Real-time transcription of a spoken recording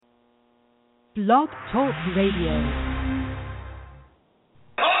Blog Talk Radio.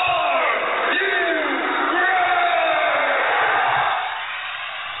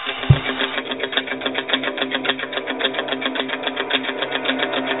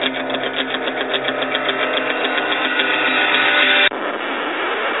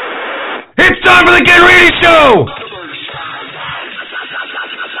 It's time for the Get Ready Show!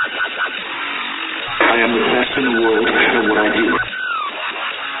 I am the best in the world at what I do.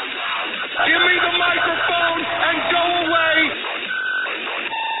 Give me the microphone and go away!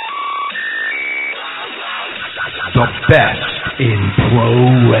 The best in pro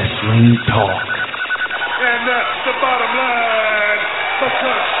wrestling talk. And that's the bottom line,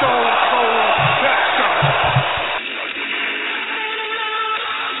 because Stone Cold Texas.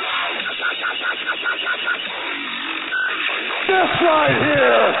 This right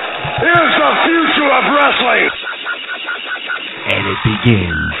here is the future of wrestling. And it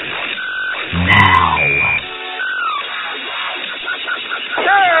begins now.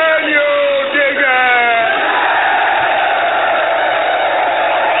 Can you dig it?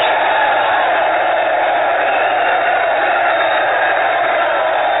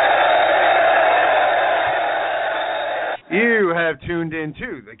 You have tuned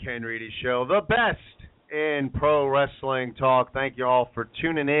into the Ken Reedy Show, the best in pro wrestling talk. Thank you all for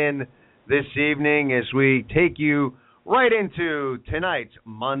tuning in this evening as we take you right into tonight's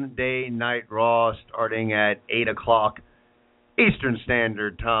Monday Night Raw starting at 8 o'clock Eastern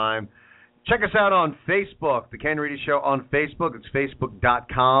Standard Time. Check us out on Facebook, The Ken Reedy Show on Facebook. It's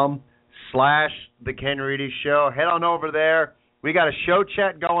facebook.com/The Ken Reedy Show. Head on over there. We got a show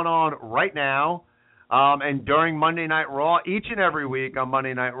chat going on right now. And during Monday Night Raw, each and every week on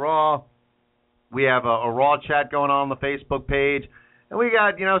Monday Night Raw, we have a Raw chat going on the Facebook page. And we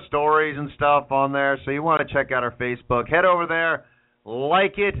got, stories and stuff on there. So you want to check out our Facebook. Head over there,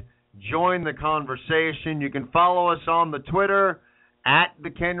 like it, join the conversation. You can follow us on the Twitter. At The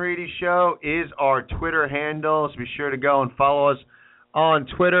Ken Reedy Show is our Twitter handle. So be sure to go and follow us on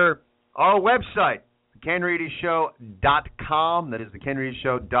Twitter. Our website, thekenreedyshow.com. That is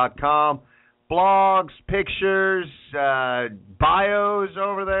thekenreedyshow.com. Blogs, pictures, bios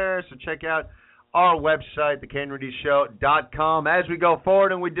over there. So check out our website, thekenreedyshow.com. As we go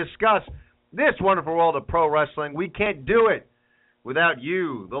forward and we discuss this wonderful world of pro wrestling, we can't do it without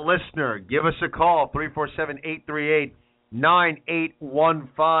you, the listener. Give us a call.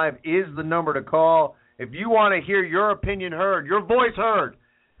 347-838-9815 is the number to call. If you want to hear your opinion heard, your voice heard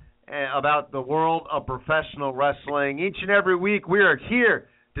about the world of professional wrestling, each and every week we are here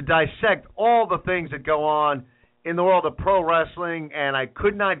to dissect all the things that go on in the world of pro wrestling, and I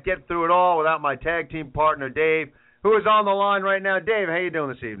could not get through it all without my tag team partner, Dave, who is on the line right now. Dave, how you doing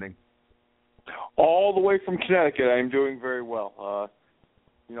this evening? All the way from Connecticut. I am doing very well.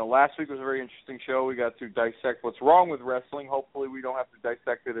 Last week was a very interesting show. We got to dissect what's wrong with wrestling. Hopefully we don't have to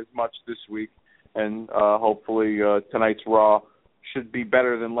dissect it as much this week, and hopefully tonight's Raw should be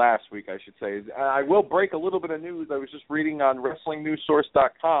better than last week, I should say. I will break a little bit of news. I was just reading on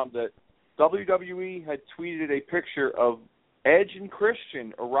WrestlingNewsSource.com that WWE had tweeted a picture of Edge and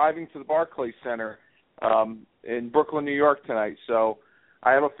Christian arriving to the Barclays Center in Brooklyn, New York tonight. So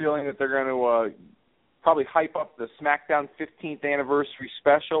I have a feeling that they're going to probably hype up the SmackDown 15th anniversary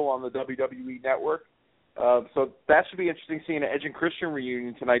special on the WWE Network. So that should be interesting, seeing an Edge and Christian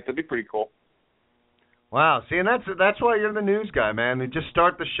reunion tonight. That'd be pretty cool. Wow, see, and that's why you're the news guy, man. We just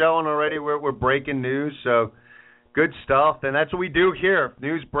start the show and already we're breaking news, so good stuff. And that's what we do here. If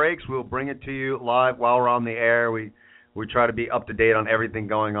news breaks, we'll bring it to you live while we're on the air. We try to be up to date on everything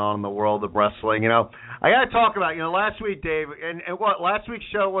going on in the world of wrestling. I got to talk about, last week, Dave, and what last week's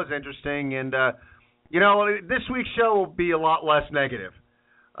show was interesting, and this week's show will be a lot less negative.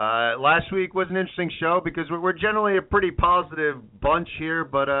 Last week was an interesting show because we're generally a pretty positive bunch here,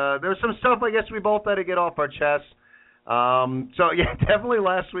 but there was some stuff I guess we both had to get off our chests. Definitely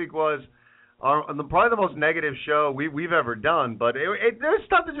last week was probably the most negative show we've ever done, but there's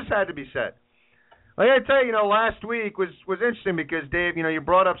stuff that just had to be said. I got to tell you, last week was interesting because, Dave, you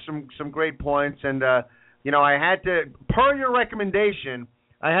brought up some great points, and, I had to, per your recommendation,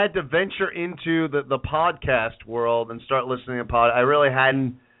 I had to venture into the podcast world and start listening to pod. I really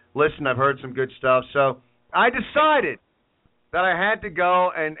hadn't listened. I've heard some good stuff. So I decided that I had to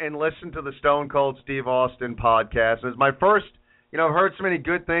go and listen to the Stone Cold Steve Austin podcast. It was my first, I've heard so many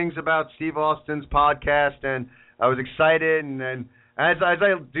good things about Steve Austin's podcast, and I was excited. And as I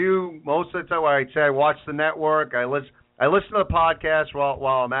do most of the time, I say I watch the network. I listen to the podcast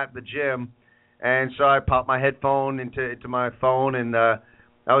while I'm at the gym. And so I popped my headphone into my phone, and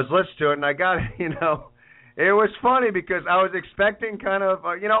I was listening to it, and I got, It was funny because I was expecting kind of,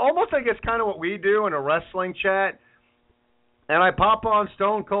 almost I guess kind of what we do in a wrestling chat. And I pop on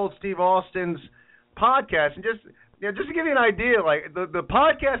Stone Cold Steve Austin's podcast, and just to give you an idea, like the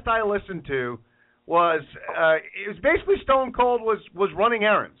podcast I listened to was it was basically Stone Cold was running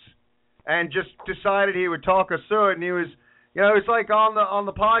errands, and just decided he would talk us through it, and he was, it was like on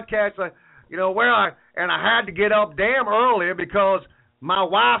the podcast, like, I had to get up damn early because my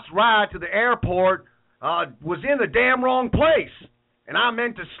wife's ride to the airport was in the damn wrong place. And I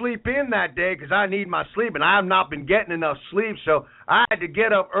meant to sleep in that day because I need my sleep, and I have not been getting enough sleep. So I had to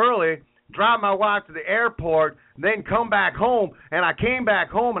get up early, drive my wife to the airport, then come back home. And I came back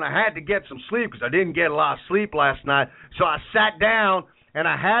home, and I had to get some sleep because I didn't get a lot of sleep last night. So I sat down, and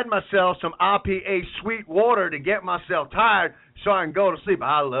I had myself some IPA sweet water to get myself tired so I can go to sleep.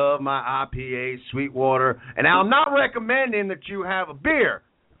 I love my IPA sweet water. And now I'm not recommending that you have a beer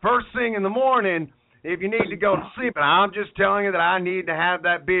first thing in the morning if you need to go to sleep. And I'm just telling you that I need to have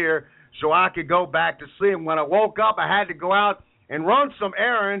that beer so I could go back to sleep. When I woke up, I had to go out and run some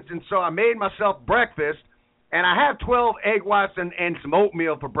errands, and so I made myself breakfast. And I have 12 egg whites and some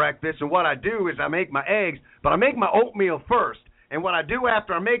oatmeal for breakfast. And what I do is I make my eggs, but I make my oatmeal first. And what I do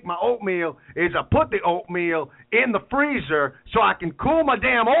after I make my oatmeal is I put the oatmeal in the freezer so I can cool my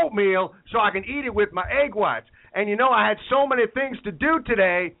damn oatmeal so I can eat it with my egg whites. And I had so many things to do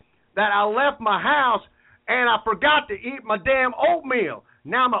today that I left my house and I forgot to eat my damn oatmeal.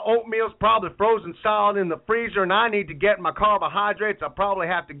 Now my oatmeal's probably frozen solid in the freezer, and I need to get my carbohydrates. I probably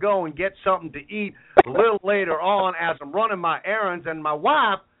have to go and get something to eat a little later on as I'm running my errands. And my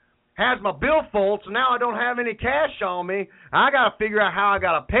wife has my billfold, so now I don't have any cash on me. I got to figure out how I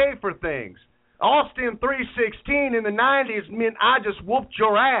got to pay for things. Austin 316 in the 90s meant I just whooped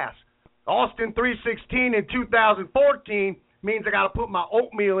your ass. Austin 316 in 2014 means I got to put my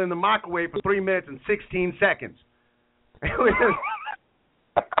oatmeal in the microwave for 3 minutes and 16 seconds. And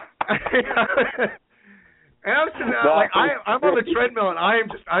I'm sitting there, like, I'm on the treadmill, and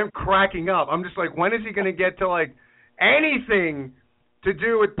I'm cracking up. I'm just like, when is he going to get to, like, anything to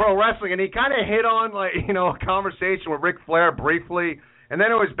do with pro wrestling? And he kind of hit on, like, a conversation with Ric Flair briefly, and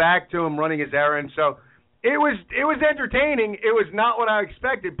then it was back to him running his errands. So it was entertaining. It was not what I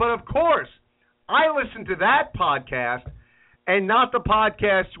expected. But, of course, I listened to that podcast and not the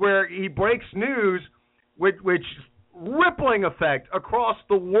podcast where he breaks news, which rippling effect across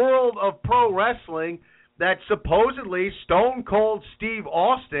the world of pro wrestling, that supposedly Stone Cold Steve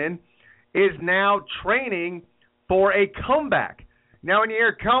Austin is now training for a comeback. Now, when you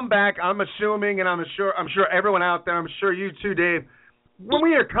hear comeback, I'm assuming, and I'm sure everyone out there, I'm sure you too, Dave, when we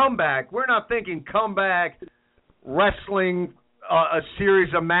hear comeback, we're not thinking comeback wrestling, a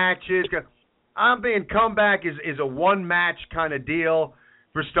series of matches. I'm thinking comeback is a one-match kind of deal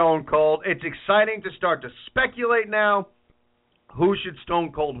for Stone Cold. It's exciting to start to speculate now. Who should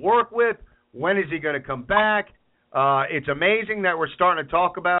Stone Cold work with? When is he going to come back? It's amazing that we're starting to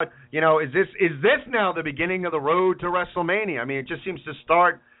talk about, is this now the beginning of the road to WrestleMania? I mean, it just seems to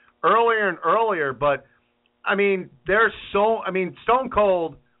start earlier and earlier. But, I mean, Stone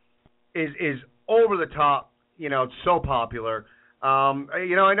Cold is over the top. It's so popular. I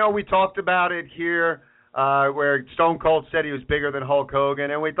know we talked about it here where Stone Cold said he was bigger than Hulk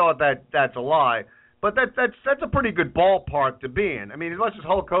Hogan, and we thought that's a lie. But that's a pretty good ballpark to be in. I mean, as much as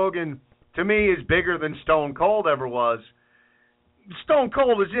Hulk Hogan, to me, is bigger than Stone Cold ever was, Stone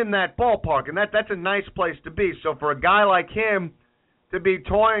Cold is in that ballpark, and that's a nice place to be. So for a guy like him to be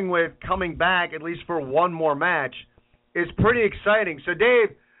toying with coming back, at least for one more match, is pretty exciting. So,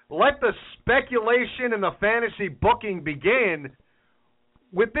 Dave, let the speculation and the fantasy booking begin.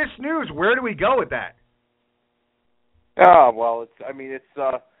 With this news, where do we go with that? Well,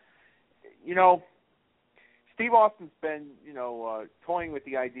 Steve Austin's been, toying with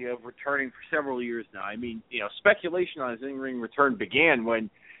the idea of returning for several years now. I mean, speculation on his in-ring return began when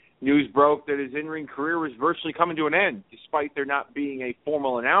news broke that his in-ring career was virtually coming to an end, despite there not being a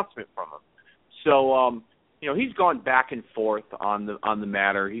formal announcement from him. So, he's gone back and forth on the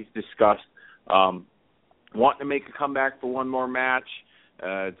matter. He's discussed wanting to make a comeback for one more match.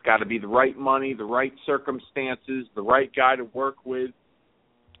 It's got to be the right money, the right circumstances, the right guy to work with,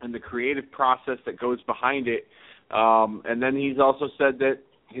 and the creative process that goes behind it. And then he's also said that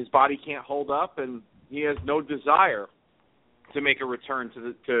his body can't hold up, and he has no desire to make a return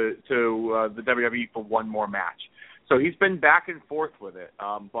to the WWE for one more match. So he's been back and forth with it.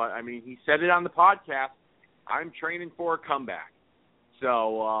 But, I mean, he said it on the podcast, I'm training for a comeback.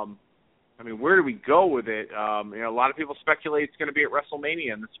 So, where do we go with it? A lot of people speculate it's going to be at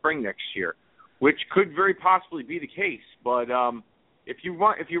WrestleMania in the spring next year, which could very possibly be the case. But, if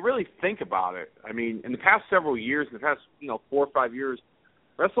you really think about it, I mean, in the past several years, in the past 4 or 5 years,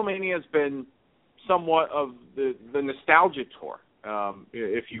 WrestleMania has been somewhat of the nostalgia tour,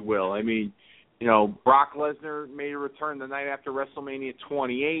 if you will. I mean, Brock Lesnar made a return the night after WrestleMania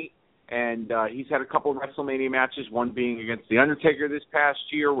 28, and he's had a couple of WrestleMania matches, one being against The Undertaker this past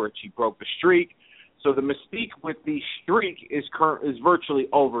year, where he broke the streak. So the mystique with the streak is virtually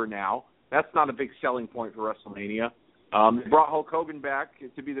over now. That's not a big selling point for WrestleMania. They brought Hulk Hogan back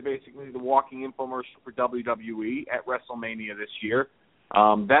to be basically the walking infomercial for WWE at WrestleMania this year.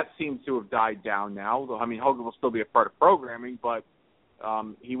 That seems to have died down now. I mean, Hogan will still be a part of programming, but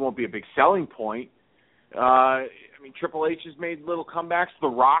he won't be a big selling point. I mean, Triple H has made little comebacks. The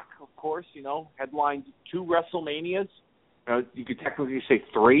Rock, of course, headlined 2 WrestleManias. You could technically say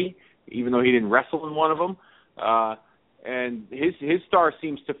 3, even though he didn't wrestle in one of them. And his star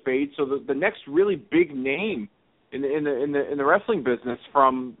seems to fade. So the next really big name in the wrestling business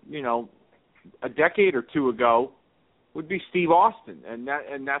from a decade or 2 ago would be Steve Austin, and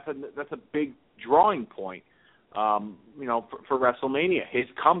that's a big drawing point, for WrestleMania, his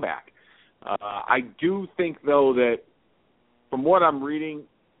comeback. I do think though that from what I'm reading,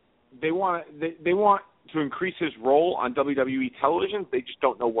 they want to increase his role on WWE television. They just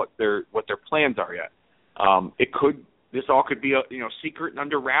don't know what their plans are yet. This all could be secret and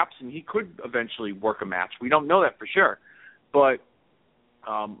under wraps, and he could eventually work a match. We don't know that for sure, but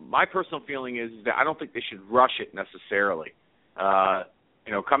my personal feeling is that I don't think they should rush it necessarily.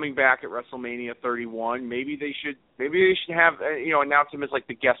 Coming back at WrestleMania 31, maybe they should have announce him as like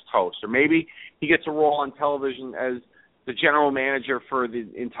the guest host, or maybe he gets a role on television as the general manager for the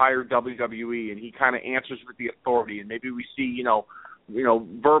entire WWE, and he kind of answers with the authority, and maybe we see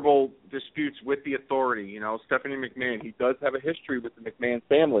verbal disputes with the authority. Stephanie McMahon, he does have a history with the McMahon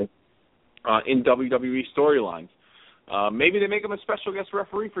family in WWE storylines. Maybe they make him a special guest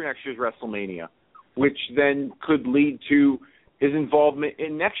referee for next year's WrestleMania, which then could lead to his involvement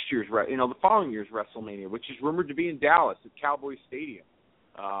in next year's, the following year's WrestleMania, which is rumored to be in Dallas at Cowboy Stadium.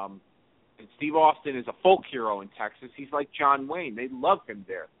 And Steve Austin is a folk hero in Texas. He's like John Wayne. They love him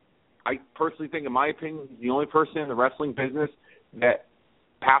there. I personally think, in my opinion, he's the only person in the wrestling business that,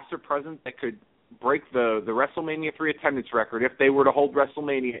 past or present, that could break the WrestleMania 3 attendance record if they were to hold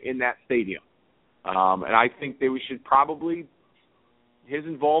WrestleMania in that stadium. And I think that we should probably, his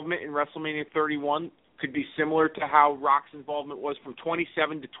involvement in WrestleMania 31 could be similar to how Rock's involvement was from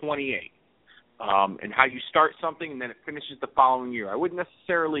 27 to 28, and how you start something and then it finishes the following year. I wouldn't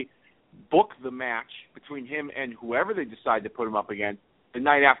necessarily book the match between him and whoever they decide to put him up against the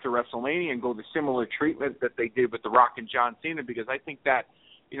night after WrestleMania and go the similar treatment that they did with The Rock and John Cena, because I think that,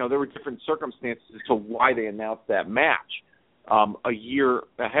 there were different circumstances as to why they announced that match a year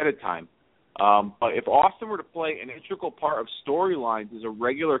ahead of time. But if Austin were to play an integral part of storylines as a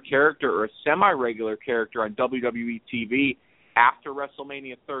regular character or a semi-regular character on WWE TV after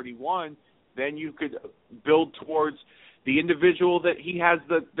WrestleMania 31, then you could build towards the individual that he has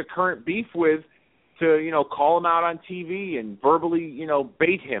the current beef with to, call him out on TV and verbally,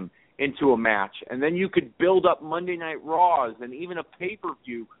 bait him into a match. And then you could build up Monday Night Raws and even a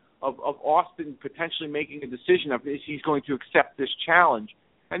pay-per-view of Austin potentially making a decision of if he's going to accept this challenge.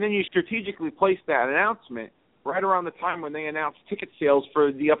 And then you strategically place that announcement right around the time when they announce ticket sales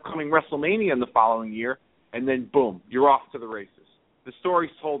for the upcoming WrestleMania in the following year, and then boom, you're off to the races. The story's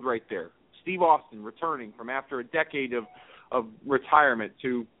told right there. Steve Austin returning from after a decade of retirement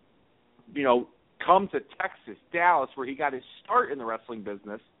to, come to Texas, Dallas, where he got his start in the wrestling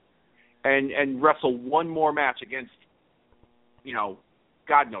business, and wrestle one more match against,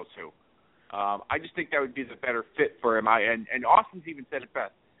 God knows who. I just think that would be the better fit for him. And Austin's even said it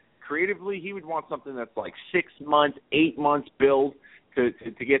best. Creatively, he would want something that's like 6 months, 8 months build to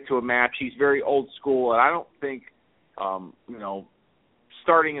get to a match. He's very old school, and I don't think,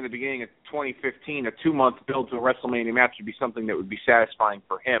 starting in the beginning of 2015, a 2-month build to a WrestleMania match would be something that would be satisfying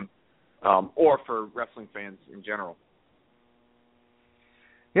for him or for wrestling fans in general.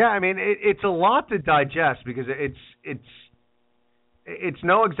 Yeah, I mean, it's a lot to digest because it's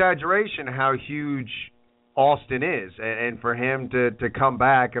no exaggeration how huge Austin is, and for him to come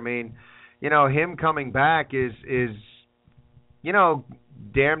back, I mean, him coming back is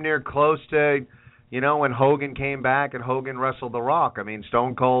damn near close to, when Hogan came back and Hogan wrestled The Rock. I mean,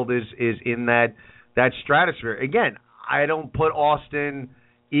 Stone Cold is in that stratosphere. Again, I don't put Austin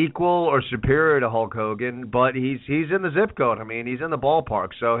equal or superior to Hulk Hogan, but he's in the zip code. I mean, he's in the ballpark.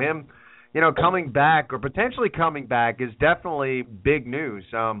 So him, coming back or potentially coming back is definitely big news.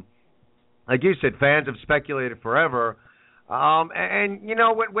 Like you said, fans have speculated forever. And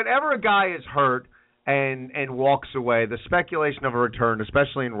whenever a guy is hurt, and walks away. The speculation of a return,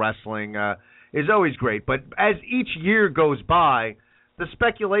 especially in wrestling, is always great. But as each year goes by, the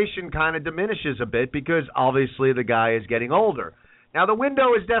speculation kind of diminishes a bit because obviously the guy is getting older. Now, the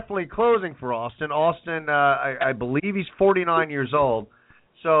window is definitely closing for Austin. Austin, I believe he's 49 years old.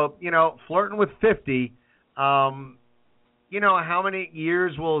 So, flirting with 50. How many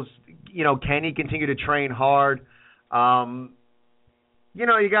years can he continue to train hard? You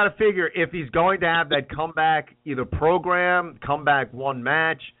got to figure if he's going to have that comeback, either program, comeback one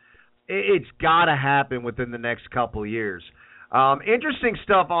match, it's got to happen within the next couple of years. Interesting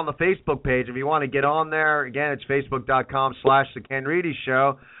stuff on the Facebook page. If you want to get on there, again, it's facebook.com/The Ken Reedy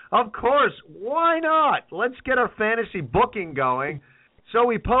Show. Of course, why not? Let's get our fantasy booking going. So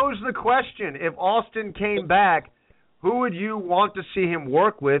we posed the question, if Austin came back, who would you want to see him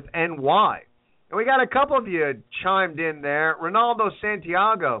work with and why? And we got a couple of you chimed in there. Ronaldo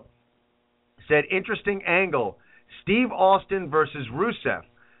Santiago said, interesting angle, Steve Austin versus Rusev.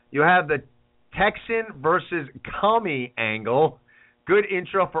 You have the Texan versus Kami angle. Good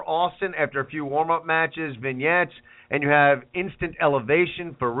intro for Austin after a few warm-up matches, vignettes, and you have instant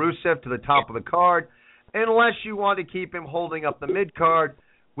elevation for Rusev to the top of the card, unless you want to keep him holding up the mid-card,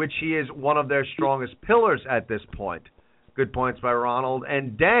 which he is one of their strongest pillars at this point. Good points by Ronald.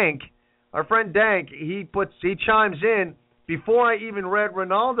 And Dank, our friend Dank, he chimes in, before I even read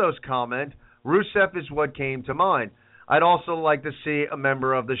Ronaldo's comment, Rusev is what came to mind. I'd also like to see a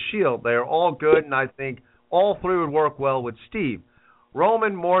member of the Shield. They're all good, and I think all three would work well with Steve.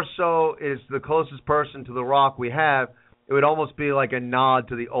 Roman more so is the closest person to The Rock we have. It would almost be like a nod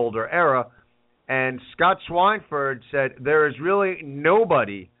to the older era. And Scott Schweinfurt said, there is really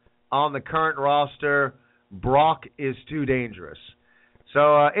nobody on the current roster. Brock is too dangerous.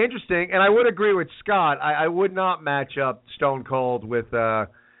 So, interesting. And I would agree with Scott. I would not match up Stone Cold with,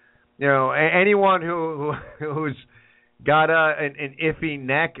 anyone who's got an iffy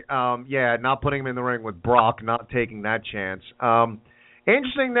neck. Not putting him in the ring with Brock, not taking that chance.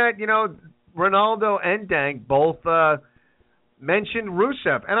 Interesting that, Ronaldo and Dank both mentioned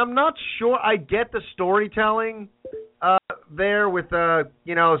Rusev. And I'm not sure I get the storytelling there with,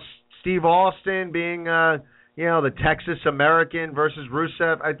 Steve Austin being, the Texas American versus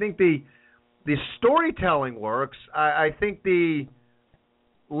Rusev. I think the storytelling works. I think the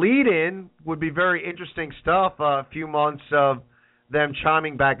lead-in would be very interesting stuff. A few months of them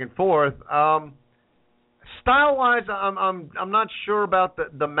chiming back and forth. Style-wise, I'm not sure about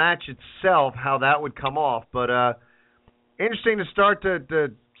the match itself, how that would come off. But interesting to start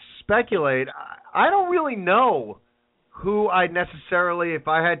to speculate. I don't really know who I'd necessarily, if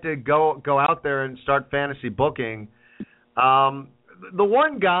I had to go out there and start fantasy booking. The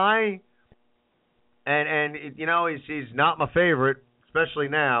one guy, and he's not my favorite, especially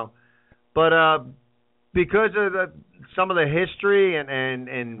now, but because of some of the history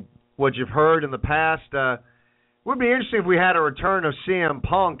and what you've heard in the past, it would be interesting if we had a return of CM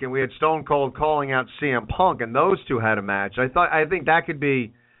Punk and we had Stone Cold calling out CM Punk and those two had a match. I think that could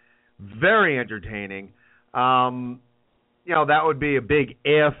be very entertaining. That would be a big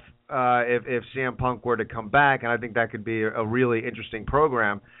if CM Punk were to come back, and I think that could be a really interesting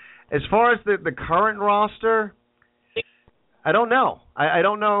program. As far as the current roster, I don't know. I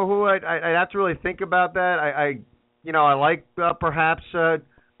don't know who I'd have to really think about that. I like perhaps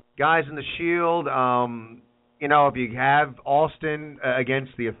guys in the Shield. If you have Austin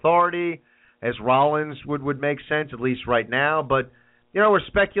against the Authority, as Rollins would make sense, at least right now. But, we're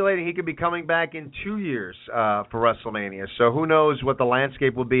speculating he could be coming back in 2 years for WrestleMania. So who knows what the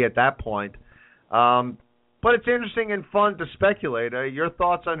landscape will be at that point. But it's interesting and fun to speculate. Your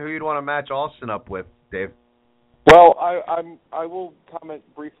thoughts on who you'd want to match Austin up with, Dave? Well, I will comment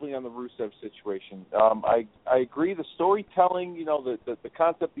briefly on the Rusev situation. I agree. The storytelling, the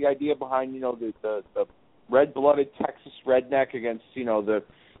concept, the idea behind, the red-blooded Texas redneck against,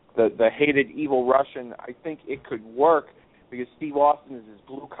 the hated evil Russian. I think it could work because Steve Austin is as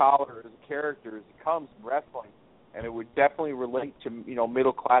blue collar as a character as it comes in wrestling, and it would definitely relate to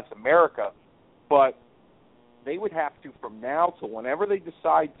middle class America. But they would have to, from now till whenever they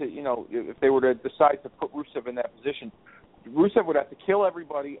decide to, if they were to decide to put Rusev in that position, Rusev would have to kill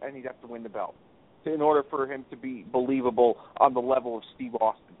everybody and he'd have to win the belt in order for him to be believable on the level of Steve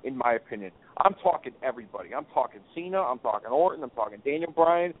Austin, in my opinion. I'm talking everybody. I'm talking Cena. I'm talking Orton. I'm talking Daniel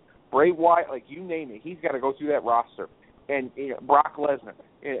Bryan, Bray Wyatt, like you name it. He's got to go through that roster. And Brock Lesnar,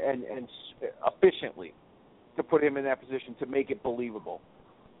 and efficiently to put him in that position to make it believable.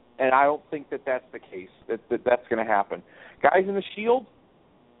 And I don't think that's the case, that's going to happen. Guys in the Shield,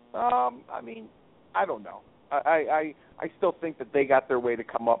 I don't know. I still think that they got their way to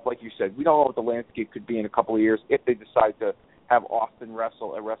come up. Like you said, we don't know what the landscape could be in a couple of years if they decide to have Austin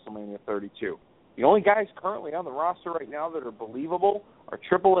wrestle at WrestleMania 32. The only guys currently on the roster right now that are believable are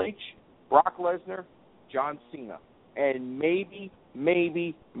Triple H, Brock Lesnar, John Cena, and maybe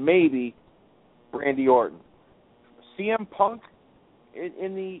Randy Orton. CM Punk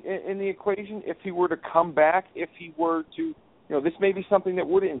in the equation, if he were to come back, if he were to, this may be something that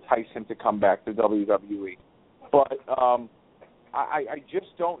would entice him to come back to WWE. But I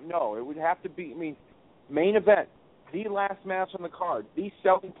just don't know. It would have to be, main event, the last match on the card, the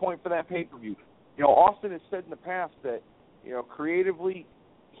selling point for that pay-per-view. Austin has said in the past that, creatively,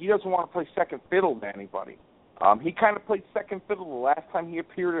 he doesn't want to play second fiddle to anybody. He kind of played second fiddle the last time he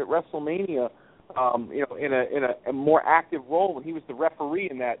appeared at WrestleMania, in a more active role when he was the referee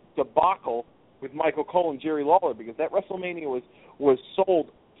in that debacle with Michael Cole and Jerry Lawler, because that WrestleMania was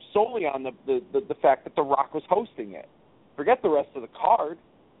sold solely on the fact that The Rock was hosting it. Forget the rest of the card.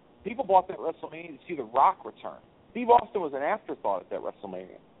 People bought that WrestleMania to see The Rock return. Steve Austin was an afterthought at that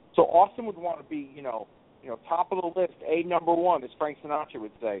WrestleMania. So Austin would want to be, top of the list, number one, as Frank Sinatra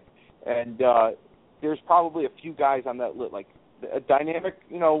would say. And there's probably a few guys on that list, like a dynamic,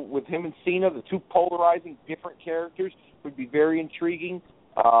 with him and Cena, the two polarizing different characters would be very intriguing.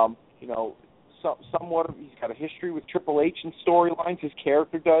 Somewhat he's got a history with Triple H in storylines. His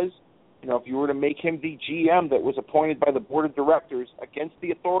character does. If you were to make him the GM that was appointed by the board of directors against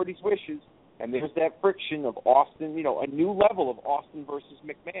the authorities' wishes, and there's that friction of Austin, a new level of Austin versus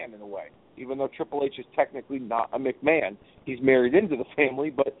McMahon in a way. Even though Triple H is technically not a McMahon, he's married into the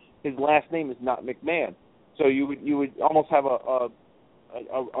family, but his last name is not McMahon. So you would almost have a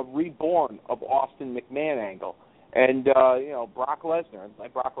reborn of Austin McMahon angle. And Brock Lesnar,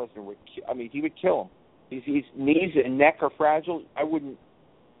 he would kill him. His knees and neck are fragile. I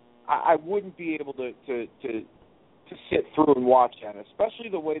wouldn't be able to sit through and watch that, especially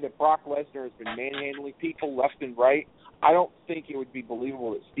the way that Brock Lesnar has been manhandling people left and right. I don't think it would be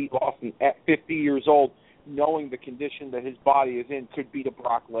believable that Steve Austin, at 50 years old, knowing the condition that his body is in, could beat a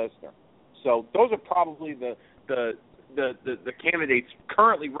Brock Lesnar. So those are probably the candidates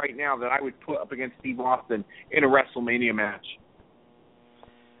currently right now that I would put up against Steve Austin in a WrestleMania match.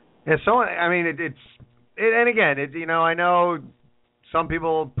 Yeah, so I know some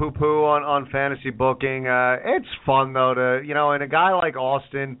people poo-poo on fantasy booking. It's fun though and a guy like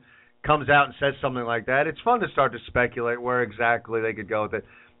Austin comes out and says something like that. It's fun to start to speculate where exactly they could go with it.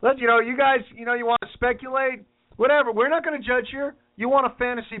 But you guys, you want to speculate, whatever. We're not going to judge here. You want a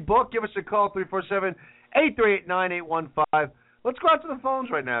fantasy book? Give us a call, 347-838-9815. Let's go out to the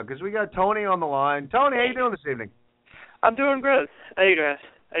phones right now because we got Tony on the line. Tony, how you doing this evening? I'm doing good. How you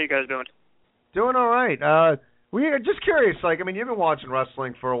guys doing? Doing all right. We are just curious. You've been watching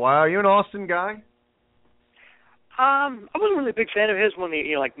wrestling for a while. Are you an Austin guy? I wasn't really a big fan of his when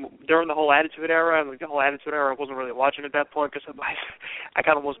during the whole Attitude Era. The whole Attitude Era, I wasn't really watching at that point because I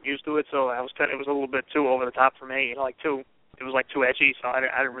kind of wasn't used to it. So it was a little bit too over the top for me. It was too edgy, so I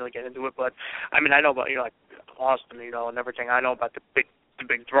didn't really get into it. But I know about Austin, and everything. I know about the big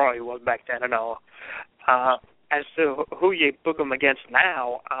draw he was back then. I know. As to who you book him against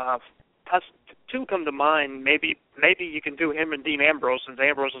now, two come to mind. Maybe you can do him and Dean Ambrose, since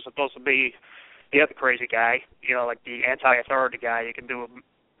Ambrose is supposed to be the other crazy guy, the anti-authority guy. You can do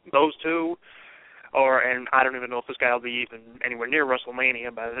those two, and I don't even know if this guy will be even anywhere near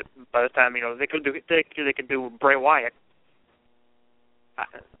WrestleMania by the time they could do Bray Wyatt. I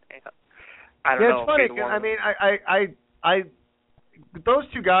don't know. It's funny. I those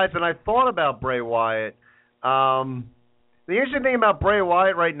two guys, and I thought about Bray Wyatt. The interesting thing about Bray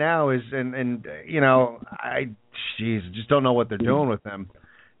Wyatt right now is, I just don't know what they're doing with him.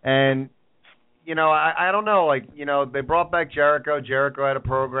 And, I don't know, they brought back Jericho. Jericho had a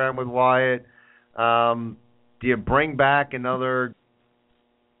program with Wyatt. Do you bring back another,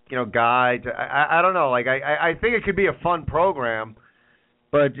 guy? I don't know. I think it could be a fun program,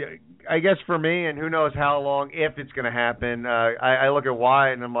 but I guess for me, and who knows how long, if it's going to happen, I look at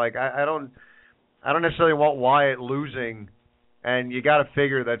Wyatt and I'm like, I don't necessarily want Wyatt losing, and you got to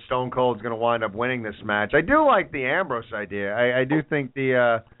figure that Stone Cold's going to wind up winning this match. I do like the Ambrose idea. I do think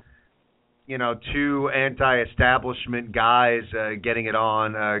the two anti-establishment guys getting it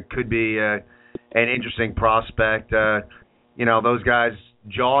on could be an interesting prospect. Those guys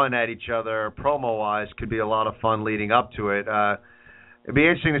jawing at each other promo-wise could be a lot of fun leading up to it. It'd be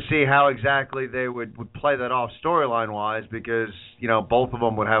interesting to see how exactly they would play that off storyline-wise because, both of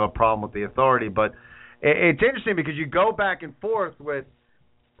them would have a problem with the authority. But it's interesting because you go back and forth with,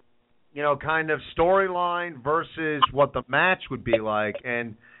 kind of storyline versus what the match would be like.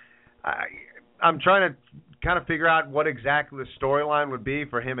 And I'm trying to kind of figure out what exactly the storyline would be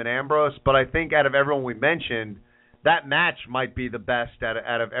for him and Ambrose. But I think out of everyone we mentioned, that match might be the best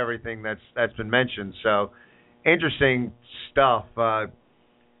out of everything that's been mentioned. So interesting stuff.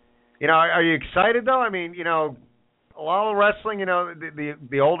 You know, are you excited though? I mean, you know, a lot of wrestling, you know,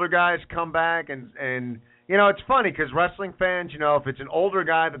 the older guys come back, and you know, it's funny because wrestling fans, you know, if it's an older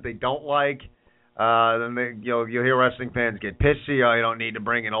guy that they don't like, then you'll hear wrestling fans get pissy. Oh, you don't need to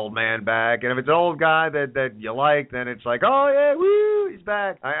bring an old man back. And if it's an old guy that you like, then it's like, oh yeah, woo, he's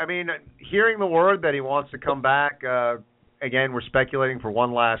back. I mean, hearing the word that he wants to come back, again, we're speculating for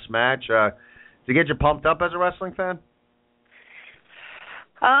one last match. Does it get you pumped up as a wrestling fan?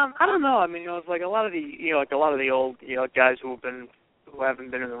 I don't know. I mean, you know, it's like a lot of the old, you know, guys who haven't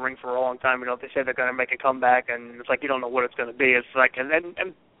been in the ring for a long time. You know, they say they're going to make a comeback, and it's like you don't know what it's going to be. It's like, and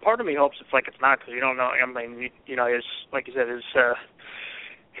part of me hopes it's like it's not, because you don't know. I mean, you know, like you said,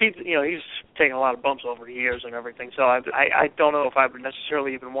 he's taken a lot of bumps over the years and everything. So I don't know if I would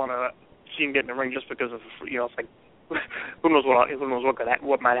necessarily even want to see him get in the ring just because of, you know, it's like, who knows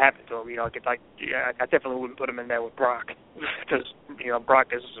what might happen to him. You know, I definitely wouldn't put him in there with Brock, because you know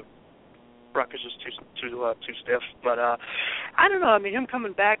Brock is just too stiff. But I don't know. I mean, him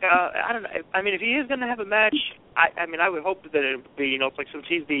coming back. I don't know. I mean, if he is going to have a match, I mean, I would hope that it would be, you know, it's like since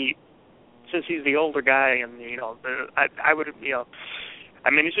he's the older guy, and you know, I would, you know, I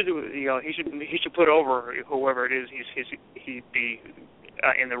mean, he should put over whoever it is he'd be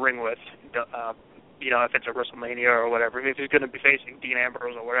in the ring with. You know, if it's a WrestleMania or whatever, if he's going to be facing Dean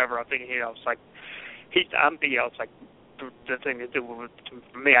Ambrose or whatever, I'm thinking, you know, it's like you know, it's like the thing to do for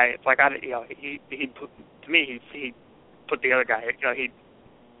me. It's like he'd put the other guy, you know, he'd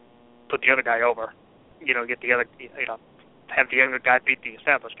put the other guy over, you know, get the other, you know, have the younger guy beat the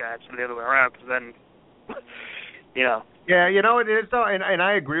established guy, instead of the other way around, because then, you know. Yeah, you know, it is though, and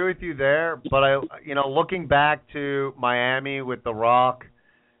I agree with you there. But you know, looking back to Miami with The Rock.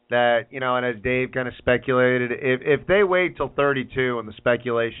 That, you know, and as Dave kind of speculated, if they wait till 32 and the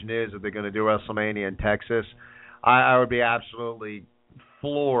speculation is that they're going to do WrestleMania in Texas, I would be absolutely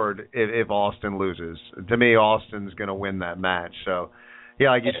floored if Austin loses. To me, Austin's going to win that match. So,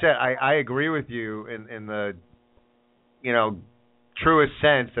 yeah, like you said, I agree with you in the, you know, truest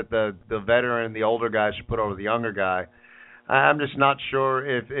sense that the veteran, the older guy should put over the younger guy. I'm just not sure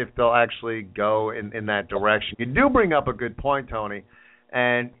if they'll actually go in that direction. You do bring up a good point, Tony.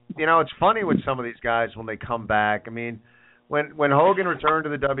 And, you know, it's funny with some of these guys when they come back. I mean, when Hogan returned to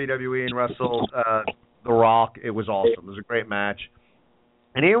the WWE and wrestled The Rock, it was awesome. It was a great match.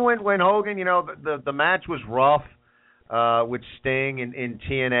 And even when Hogan, you know, the match was rough with Sting in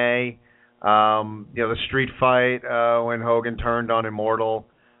TNA, you know, the street fight when Hogan turned on Immortal.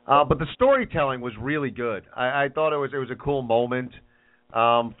 But the storytelling was really good. I thought it was a cool moment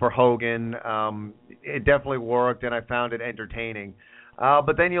for Hogan. It definitely worked, and I found it entertaining.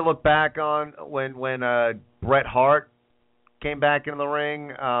 But then you look back on when Bret Hart came back in the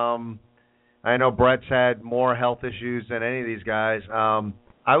ring. I know Bret's had more health issues than any of these guys.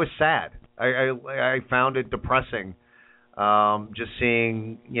 I was sad. I found it depressing, just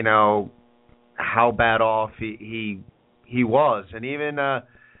seeing, you know, how bad off he was. And even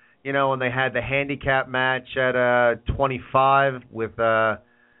you know, when they had the handicap match at 25 with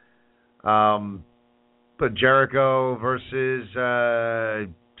Jericho versus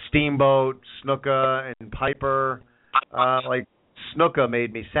Steamboat, Snuka, and Piper. Like Snuka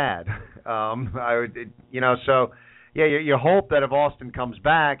made me sad. I would, you know, so yeah, you hope that if Austin comes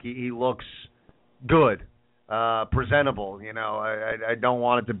back, he looks good, presentable. You know, I don't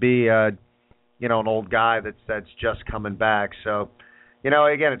want it to be you know, an old guy that's just coming back. So, you know,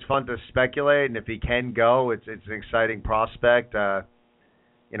 again, it's fun to speculate, and if he can go, it's an exciting prospect. You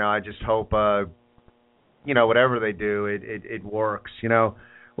know, I just hope. You know, whatever they do, it works. You know,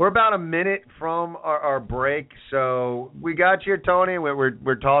 we're about a minute from our break, so we got you, Tony.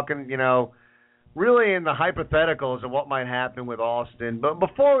 We're talking, you know, really in the hypotheticals of what might happen with Austin. But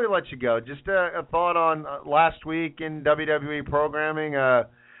before we let you go, just a thought on last week in WWE programming.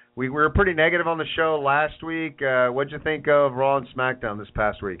 We were pretty negative on the show last week. What'd you think of Raw and SmackDown this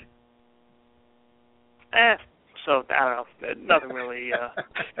past week? So I don't know. Nothing really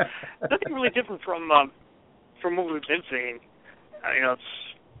different from what we've been seeing. You know,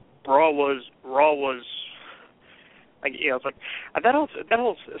 Raw was like, you know, it's like that whole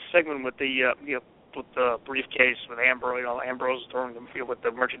segment with the you know, with the briefcase with Ambrose, you know, Ambrose throwing them, you know, with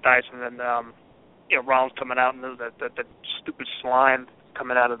the merchandise, and then you know, Rollins coming out and the stupid slime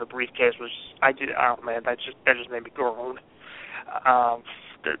coming out of the briefcase was, oh man, that just made me groan.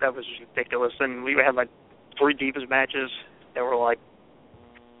 That was ridiculous. And we had like 3 Divas matches that were like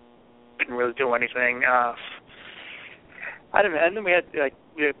didn't really do anything. And then we had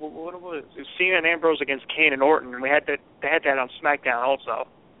what was it? Cena and Ambrose against Kane and Orton, and they had that on SmackDown also,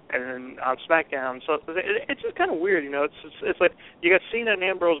 and then on SmackDown. So it's just kind of weird, you know. It's like you got Cena and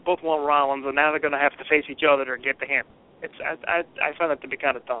Ambrose both want Rollins, and now they're going to have to face each other to get to him. I find that to be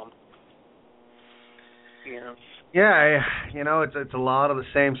kind of dumb. You know. Yeah, it's a lot of the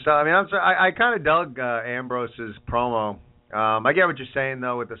same stuff. I mean, I kind of dug Ambrose's promo. I get what you're saying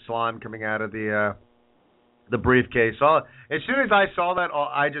though with the slime coming out of the briefcase. As soon as I saw that,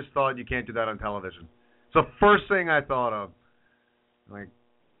 I just thought you can't do that on television. So first thing I thought of, like,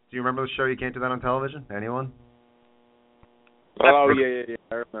 do you remember the show You Can't Do That on Television? Anyone? Oh yeah.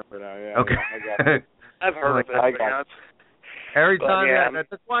 I remember now. Yeah. Okay. Yeah, I got it. I've heard of it. Every time,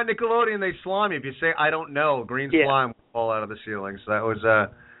 that's why Nickelodeon, they slime you. If you say, I don't know, green slime will fall out of the ceiling. So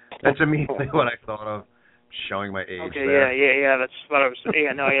that's immediately what I thought of, showing my age there. Yeah, that's what I was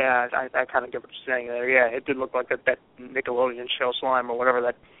saying. I kind of get what you're saying there. Yeah, it did look like that Nickelodeon show Slime or whatever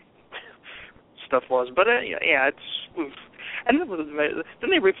that stuff was. But, it's... And then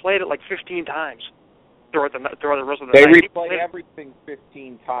they replayed it like 15 times throughout the rest of the night. They replay everything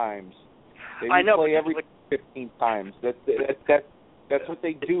 15 times. They replay everything 15 times. That's what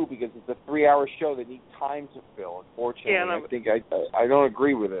they do because it's a 3-hour show. They need time to fill. Unfortunately, I think I don't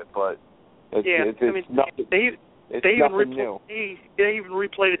agree with it, but it's nothing. They even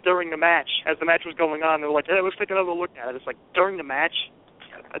replayed it during the match as the match was going on. They were like, "Hey, let's take another look at it." It's like during the match.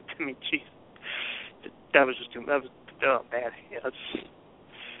 I mean, jeez, that was just bad. Yeah,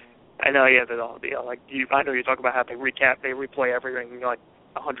 I know. Yeah, I know you talk about how they replay everything like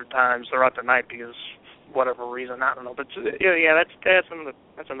 100 times throughout the night because whatever reason, I don't know. But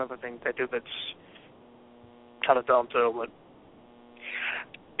that's another thing they do that's kind of dumb too. But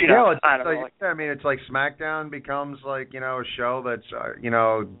I don't know. I mean, it's like SmackDown becomes like a show that's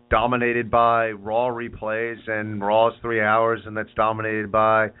dominated by Raw replays, and Raw's 3 hours, and that's dominated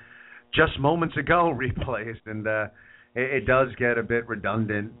by just moments ago replays, and it does get a bit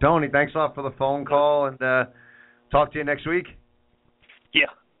redundant. Tony, thanks a lot for the phone call, and talk to you next week. Yeah.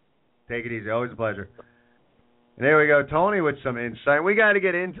 Take it easy. Always a pleasure. And there we go, Tony, with some insight. We got to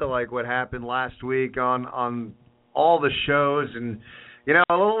get into like what happened last week on all the shows, and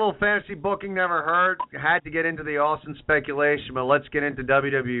a little fantasy booking never hurt. Had to get into the Austin speculation, but let's get into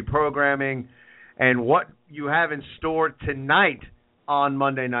WWE programming and what you have in store tonight on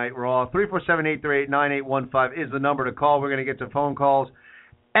Monday Night Raw. 347-838-9815 is the number to call. We're going to get to phone calls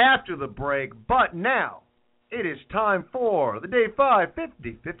after the break, but now it is time for the Day 5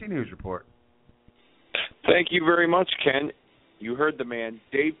 50-50 News Report. Thank you very much, Ken. You heard the man.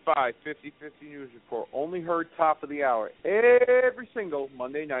 Day 5 50-50 News Report. Only heard top of the hour every single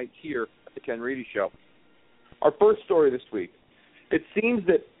Monday night here at the Ken Reedy Show. Our first story this week. It seems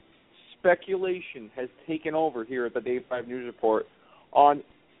that speculation has taken over here at the Day 5 News Report on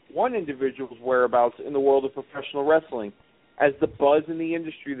one individual's whereabouts in the world of professional wrestling, as the buzz in the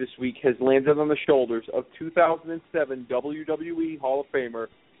industry this week has landed on the shoulders of 2007 WWE Hall of Famer,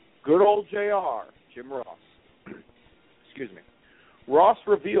 good old JR, Jim Ross. Excuse me. Ross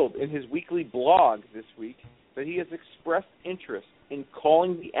revealed in his weekly blog this week that he has expressed interest in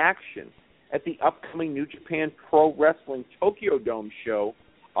calling the action at the upcoming New Japan Pro Wrestling Tokyo Dome show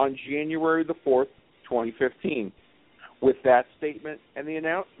on January the 4th, 2015. With that statement and the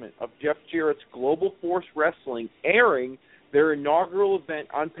announcement of Jeff Jarrett's Global Force Wrestling airing their inaugural event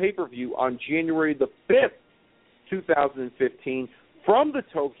on pay-per-view on January the 5th, 2015, from the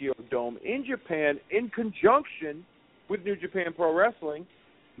Tokyo Dome in Japan in conjunction with New Japan Pro Wrestling,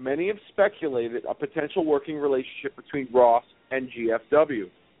 many have speculated a potential working relationship between Ross and GFW.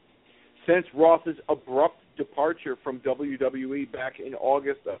 Since Ross's abrupt departure from WWE back in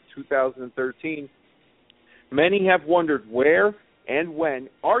August of 2013, many have wondered where and when,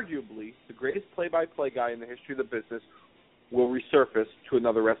 arguably, the greatest play-by-play guy in the history of the business will resurface to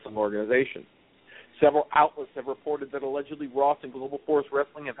another wrestling organization. Several outlets have reported that allegedly Ross and Global Force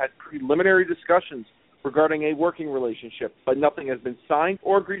Wrestling have had preliminary discussions regarding a working relationship, but nothing has been signed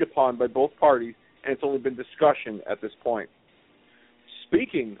or agreed upon by both parties, and it's only been discussion at this point.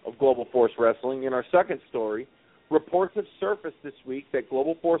 Speaking of Global Force Wrestling, in our second story, reports have surfaced this week that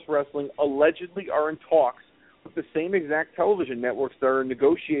Global Force Wrestling allegedly are in talks with the same exact television networks that are in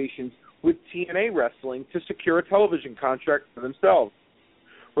negotiations with TNA Wrestling to secure a television contract for themselves.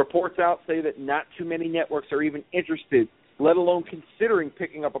 Reports out say that not too many networks are even interested, let alone considering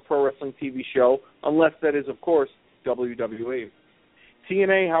picking up a pro wrestling TV show, unless that is, of course, WWE.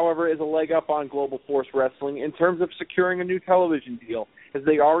 TNA, however, is a leg up on Global Force Wrestling in terms of securing a new television deal, as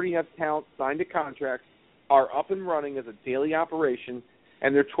they already have talent signed to contracts, are up and running as a daily operation,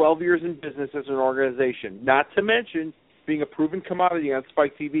 and their 12 years in business as an organization, not to mention being a proven commodity on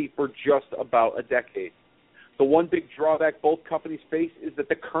Spike TV for just about a decade. The one big drawback both companies face is that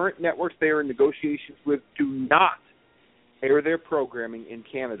the current networks they are in negotiations with do not air their programming in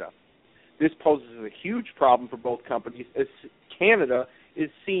Canada. This poses a huge problem for both companies, as Canada is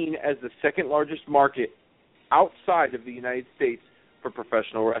seen as the second largest market outside of the United States for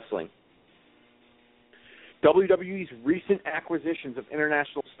professional wrestling. WWE's recent acquisitions of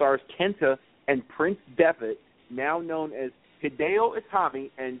international stars Kenta and Prince Devitt, now known as Hideo Itami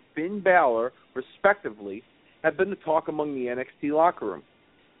and Finn Balor, respectively, have been the talk among the NXT locker room.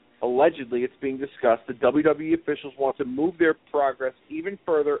 Allegedly, it's being discussed that WWE officials want to move their progress even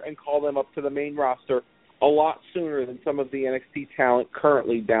further and call them up to the main roster a lot sooner than some of the NXT talent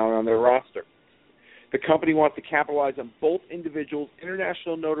currently down on their roster. The company wants to capitalize on both individuals'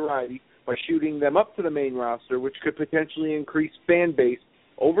 international notoriety by shooting them up to the main roster, which could potentially increase fan base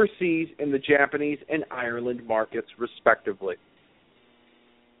overseas in the Japanese and Ireland markets, respectively.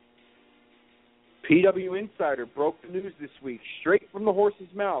 PW Insider broke the news this week, straight from the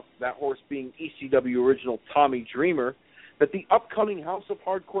horse's mouth, that horse being ECW original Tommy Dreamer, that the upcoming House of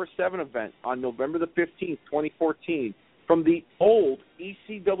Hardcore 7 event on November the 15th, 2014, from the old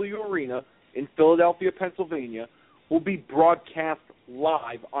ECW Arena in Philadelphia, Pennsylvania, will be broadcast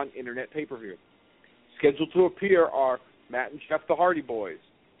live on Internet pay-per-view. Scheduled to appear are Matt and Jeff the Hardy Boys,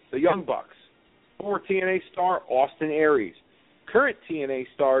 the Young Bucks, former TNA star Austin Aries, current TNA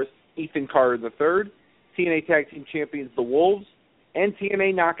stars Ethan Carter III, TNA Tag Team Champions The Wolves, and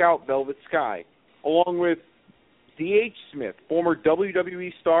TNA Knockout Velvet Sky, along with D.H. Smith, former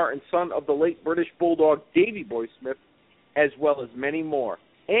WWE star and son of the late British Bulldog Davey Boy Smith, as well as many more.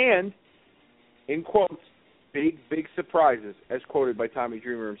 And, in quotes, big surprises, as quoted by Tommy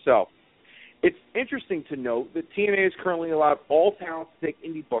Dreamer himself. It's interesting to note that TNA has currently allowed all talent to take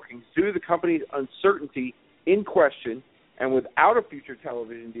indie bookings due to the company's uncertainty in question and without a future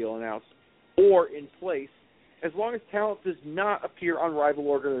television deal announced or in place, as long as talent does not appear on rival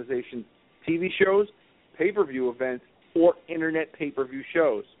organizations' TV shows, pay-per-view events, or Internet pay-per-view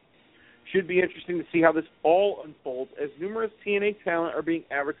shows. Should be interesting to see how this all unfolds, as numerous TNA talent are being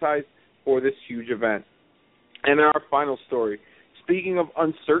advertised for this huge event. And in our final story, speaking of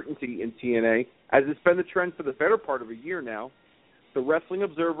uncertainty in TNA, as it's been the trend for the better part of a year now, the Wrestling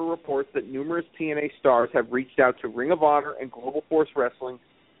Observer reports that numerous TNA stars have reached out to Ring of Honor and Global Force Wrestling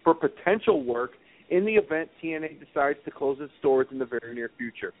for potential work in the event TNA decides to close its doors in the very near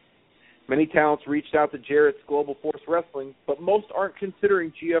future. Many talents reached out to Jarrett's Global Force Wrestling, but most aren't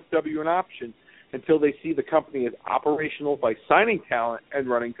considering GFW an option until they see the company as operational by signing talent and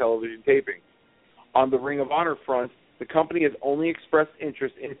running television taping. On the Ring of Honor front, the company has only expressed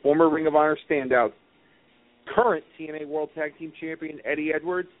interest in former Ring of Honor standouts, current TNA World Tag Team Champion Eddie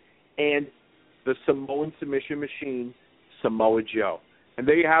Edwards, and the Samoan submission machine, Samoa Joe. And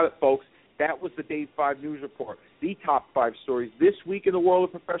there you have it, folks. That was the Day 5 News Report. The top 5 stories this week in the world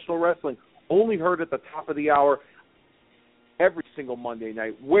of professional wrestling, only heard at the top of the hour every single Monday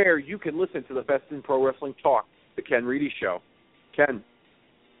night, where you can listen to the best in pro wrestling talk, The Ken Reedy Show. Ken,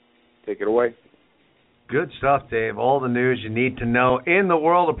 take it away. Good stuff, Dave. All the news you need to know in the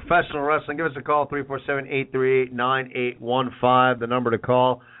world of professional wrestling. Give us a call, 347-838-9815, the number to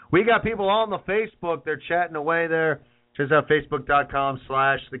call. We got people on the Facebook. They're chatting away there. Check out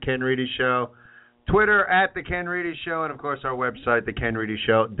Facebook.com/The Ken Reedy Show. Twitter @The Ken Reedy Show. And, of course, our website,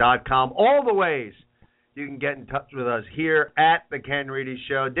 TheKenReedyShow.com. All the ways you can get in touch with us here at The Ken Reedy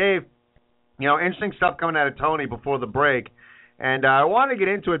Show. Dave, you know, interesting stuff coming out of Tony before the break. And I want to get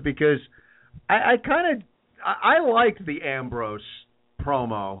into it because I liked the Ambrose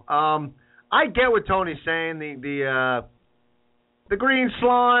promo. I get what Tony's saying. The green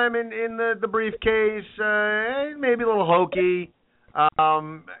slime in the briefcase, maybe a little hokey.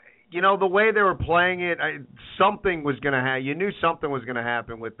 You know, the way they were playing it, something was going to happen. You knew something was going to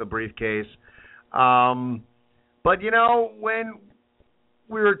happen with the briefcase. But, you know, when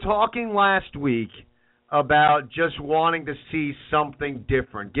we were talking last week about just wanting to see something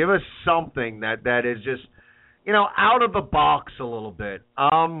different, give us something that is just, you know, out of the box a little bit.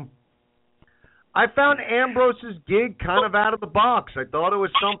 I found Ambrose's gig kind of out of the box. I thought it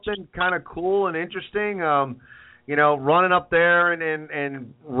was something kind of cool and interesting. You know, running up there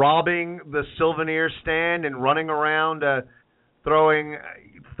and robbing the souvenir stand and running around throwing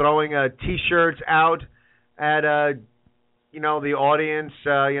T-shirts out at you know, the audience.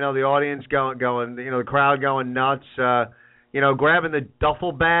 You know, the audience going. You know, the crowd going nuts. You know, grabbing the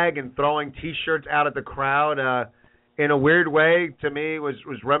duffel bag and throwing T-shirts out at the crowd. In a weird way, to me, was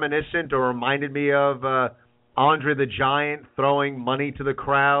reminiscent or reminded me of Andre the Giant throwing money to the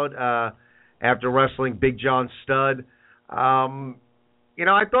crowd after wrestling Big John Studd.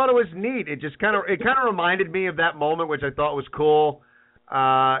 I thought it was neat. It kind of reminded me of that moment, which I thought was cool.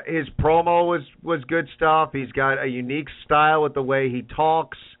 His promo was good stuff. He's got a unique style with the way he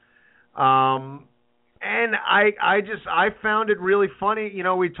talks. And I found it really funny.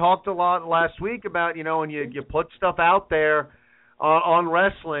 We talked a lot last week about, when you put stuff out there on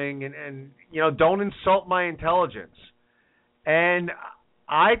wrestling and don't insult my intelligence. And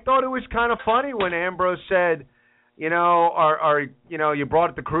I thought it was kind of funny when Ambrose said, you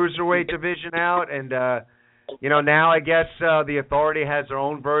brought the cruiserweight division out, and now I guess the Authority has their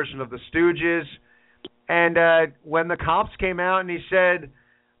own version of the Stooges. And when the cops came out and he said,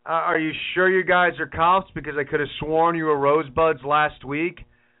 are you sure you guys are cops? Because I could have sworn you were Rosebuds last week.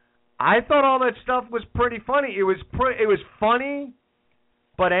 I thought all that stuff was pretty funny. It was funny,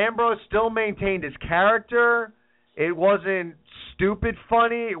 but Ambrose still maintained his character. It wasn't stupid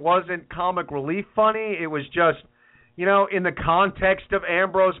funny. It wasn't comic relief funny. It was just, in the context of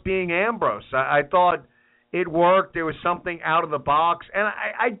Ambrose being Ambrose. I thought it worked. There was something out of the box. And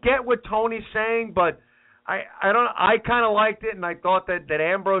I get what Tony's saying, but I kind of liked it, and I thought that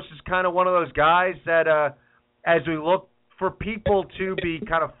Ambrose is kind of one of those guys that as we look for people to be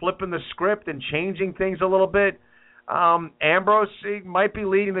kind of flipping the script and changing things a little bit, Ambrose might be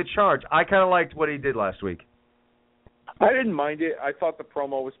leading the charge. I kind of liked what he did last week. I didn't mind it. I thought the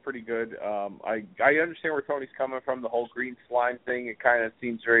promo was pretty good. I understand where Tony's coming from, the whole green slime thing. It kind of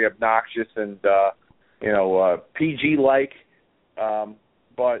seems very obnoxious and, PG-like.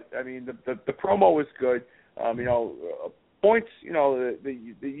 But, I mean, the promo was good. Points, that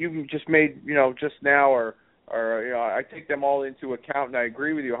you just made, just now are I take them all into account, and I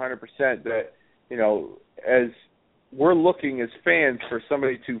agree with you 100% that, as we're looking as fans for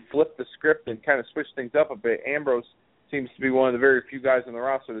somebody to flip the script and kind of switch things up a bit, Ambrose seems to be one of the very few guys on the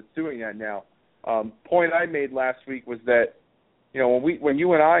roster that's doing that now. Point I made last week was that, when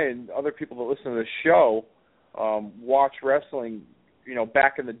you and I and other people that listen to the show watch wrestling,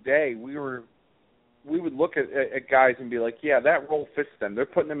 back in the day, we would look at guys and be like, yeah, that role fits them. They're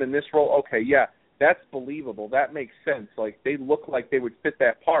putting them in this role. Okay, yeah, that's believable. That makes sense. Like, they look like they would fit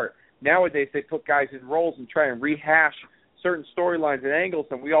that part. Nowadays, they put guys in roles and try and rehash certain storylines and angles,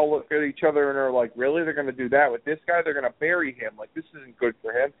 and we all look at each other and are like, really? They're going to do that with this guy? They're going to bury him. Like, this isn't good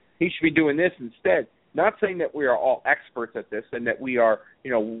for him. He should be doing this instead. Not saying that we are all experts at this and that we are,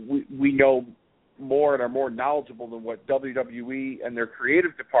 we know more and are more knowledgeable than what WWE and their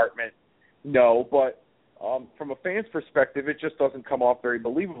creative department know, but from a fan's perspective, it just doesn't come off very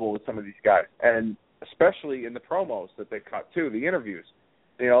believable with some of these guys, and especially in the promos that they cut too, the interviews.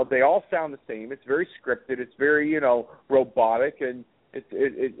 They all sound the same. It's very scripted. It's very, robotic, and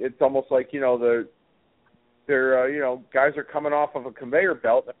it's almost like, they're guys are coming off of a conveyor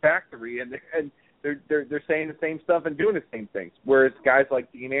belt in a factory, and they're saying the same stuff and doing the same things. Whereas guys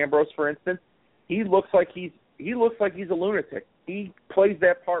like Dean Ambrose, for instance, he looks like he's a lunatic. He plays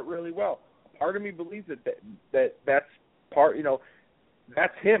that part really well. Part of me believes that's part,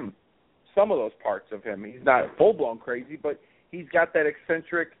 that's him. Some of those parts of him. He's not full blown crazy, but he's got that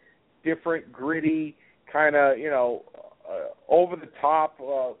eccentric, different, gritty, kind of, over the top,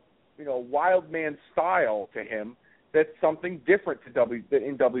 wild man style to him. That's something different in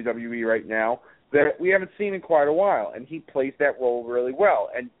WWE right now that we haven't seen in quite a while, and he plays that role really well.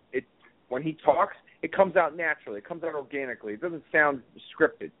 And when he talks, it comes out naturally. It comes out organically. It doesn't sound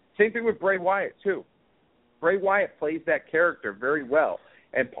scripted. Same thing with Bray Wyatt, too. Bray Wyatt plays that character very well.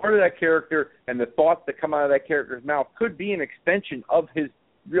 And part of that character and the thoughts that come out of that character's mouth could be an extension of his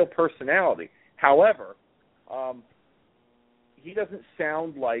real personality. However, he doesn't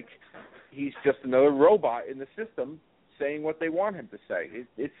sound like he's just another robot in the system saying what they want him to say.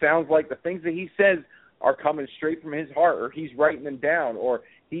 It sounds like the things that he says are coming straight from his heart, or he's writing them down, or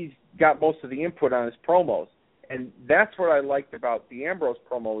he's got most of the input on his promos. And that's what I liked about the Ambrose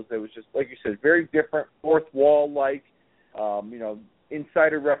promos. It was just, like you said, very different, fourth wall-like,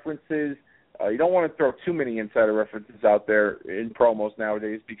 insider references. You don't want to throw too many insider references out there in promos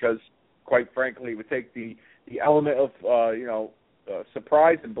nowadays because, quite frankly, it would take the element of,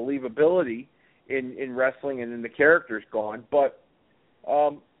 surprise and believability in wrestling and in the characters gone. But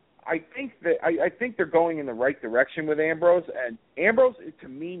I think they're going in the right direction with Ambrose. And Ambrose, to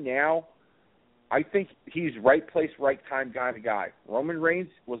me now, I think he's right place, right time guy to guy. Roman Reigns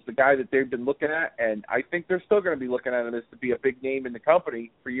was the guy that they've been looking at, and I think they're still going to be looking at him as to be a big name in the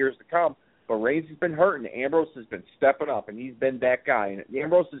company for years to come. But Reigns has been hurting. Ambrose has been stepping up, and he's been that guy. And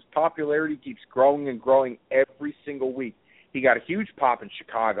Ambrose's popularity keeps growing and growing every single week. He got a huge pop in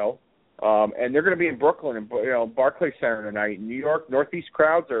Chicago. And they're going to be in Brooklyn and Barclays Center tonight. In New York, Northeast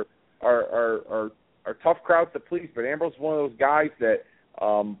crowds are tough crowds to please. But Ambrose is one of those guys that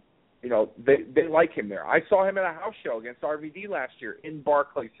they like him there. I saw him at a house show against RVD last year in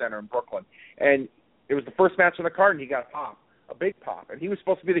Barclays Center in Brooklyn, and it was the first match on the card, and he got a big pop, and he was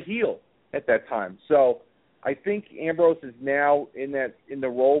supposed to be the heel at that time. So I think Ambrose is now in the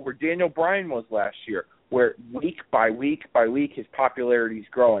role where Daniel Bryan was last year, where week by week by week his popularity is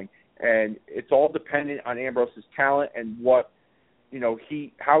growing, and it's all dependent on Ambrose's talent and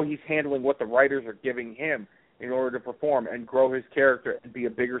how he's handling what the writers are giving him in order to perform and grow his character and be a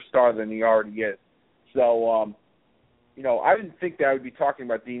bigger star than he already is. So, I didn't think that I would be talking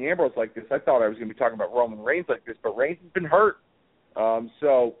about Dean Ambrose like this. I thought I was going to be talking about Roman Reigns like this, but Reigns has been hurt.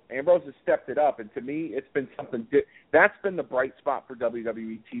 So Ambrose has stepped it up, and to me, it's been something that's been the bright spot for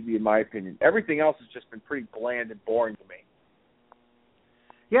WWE TV, in my opinion. Everything else has just been pretty bland and boring to me.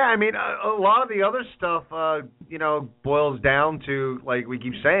 Yeah, I mean, a lot of the other stuff, boils down to, like we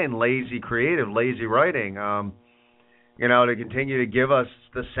keep saying, lazy creative, lazy writing. To continue to give us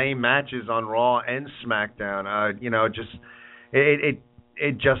the same matches on Raw and SmackDown.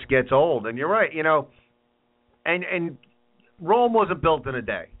 It just gets old. And you're right, and Rome wasn't built in a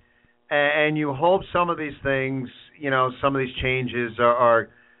day. And you hope some of these things, some of these changes are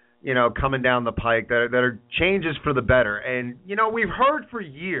coming down the pike that are changes for the better. And, we've heard for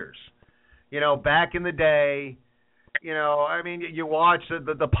years, back in the day, you watch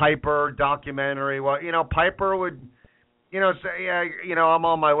the Piper documentary. Well, Piper would, say, I'm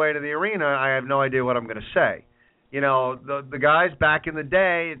on my way to the arena. I have no idea what I'm going to say. The guys back in the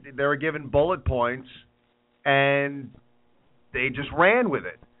day, they were given bullet points, and they just ran with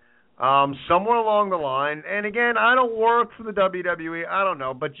it. Somewhere along the line, and again, I don't work for the WWE, I don't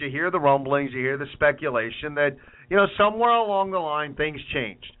know, but you hear the rumblings, you hear the speculation that, somewhere along the line things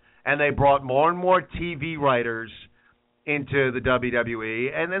changed, and they brought more and more TV writers into the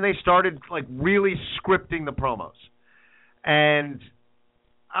WWE, and then they started, really scripting the promos. And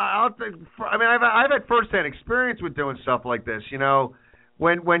I've had firsthand experience with doing stuff like this,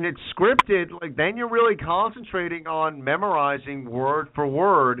 When it's scripted, then you're really concentrating on memorizing word for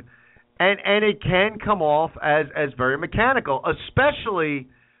word, and it can come off as very mechanical, especially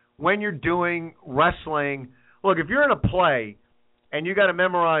when you're doing wrestling. Look, if you're in a play and you got to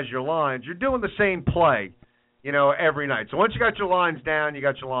memorize your lines, you're doing the same play, every night. So once you got your lines down, you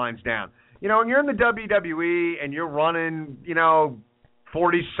got your lines down. When you're in the WWE and you're running,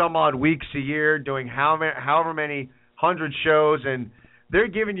 40 some odd weeks a year, doing however many 100 shows, and they're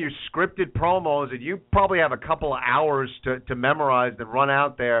giving you scripted promos that you probably have a couple of hours to memorize and run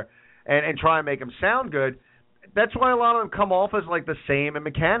out there and try and make them sound good. That's why a lot of them come off as the same and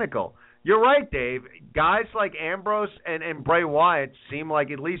mechanical. You're right, Dave. Guys like Ambrose and Bray Wyatt seem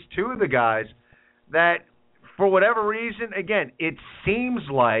like at least two of the guys that, for whatever reason, again, it seems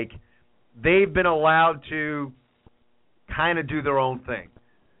like they've been allowed to kind of do their own thing.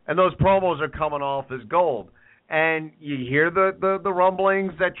 And those promos are coming off as gold. And you hear the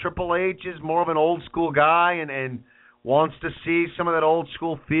rumblings that Triple H is more of an old school guy and wants to see some of that old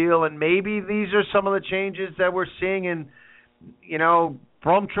school feel. And maybe these are some of the changes that we're seeing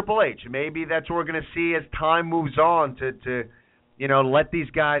from Triple H. Maybe that's what we're going to see as time moves on to let these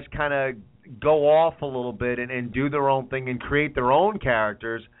guys kind of go off a little bit and do their own thing and create their own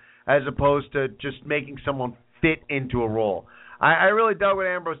characters as opposed to just making someone fit into a role. I really dug what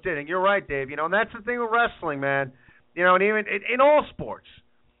Ambrose did, and you're right, Dave. And that's the thing with wrestling, man. And even in all sports,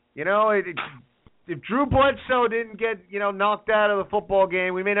 if Drew Bledsoe didn't get knocked out of the football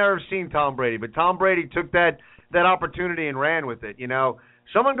game, we may never have seen Tom Brady. But Tom Brady took that opportunity and ran with it.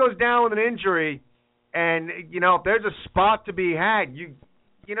 Someone goes down with an injury, and if there's a spot to be had, you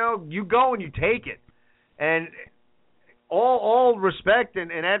go and you take it. And all respect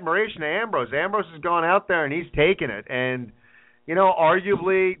and admiration to Ambrose. Ambrose has gone out there and he's taken it, and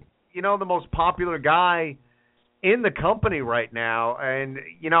arguably, the most popular guy in the company right now, and,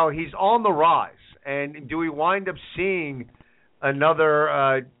 he's on the rise. And do we wind up seeing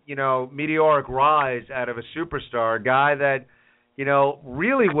another, meteoric rise out of a superstar, a guy that,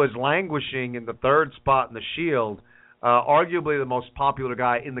 really was languishing in the third spot in the Shield, arguably the most popular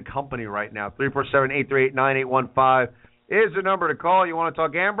guy in the company right now? 347-838-9815 is the number to call. You want to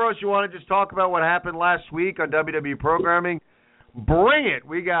talk Ambrose? You want to just talk about what happened last week on WWE programming? Bring it.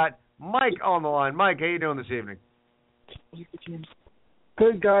 We got Mike on the line. Mike, how you doing this evening?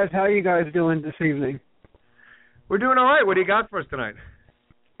 Good, guys. How you guys doing this evening? We're doing all right. What do you got for us tonight?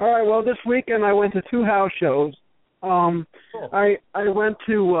 All right. Well, this weekend I went to two house shows. Cool. I went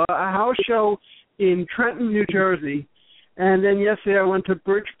to a house show in Trenton, New Jersey, and then yesterday I went to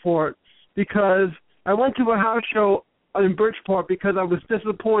Bridgeport, because I went to a house show in Bridgeport because I was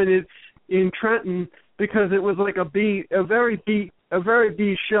disappointed in Trenton because it was like a very B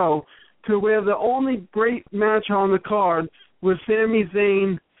show, to where the only great match on the card was Sami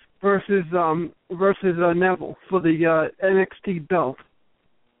Zayn versus Neville for the NXT belt.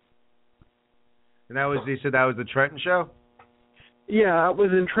 And that was, you said that was the Trenton show? Yeah, it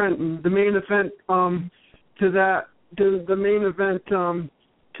was in Trenton. The main event to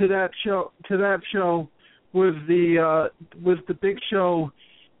that show was the Big Show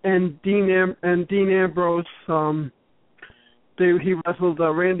and Dean Ambrose. He wrestled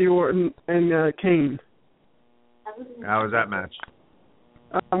Randy Orton and Kane. How was that match?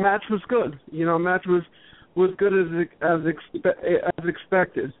 Match was good. Match was good as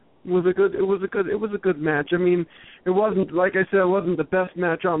expected. It was a good match. I mean, it wasn't, like I said, it wasn't the best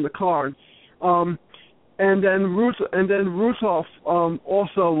match on the card. And then Rusev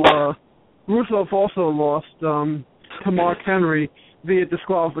also lost to Mark Henry via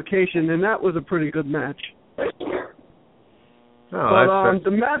disqualification, and that was a pretty good match. Oh, but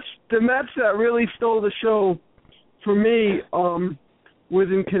the match that really stole the show for me was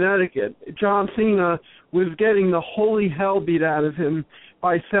in Connecticut. John Cena was getting the holy hell beat out of him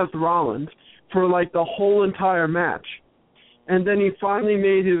by Seth Rollins for like the whole entire match, and then he finally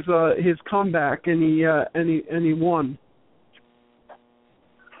made his comeback and he won.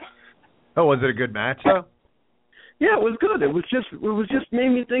 Oh, was it a good match though? Yeah, it was good. It was just made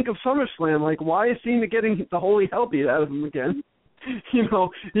me think of SummerSlam. Like, why is Cena getting the holy hell beat out of him again?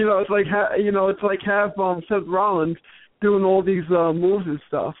 It's like have Seth Rollins doing all these moves and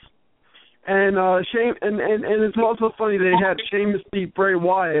stuff. And and it's also funny they had Sheamus beat Bray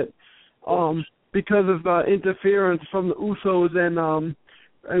Wyatt because of interference from the Usos and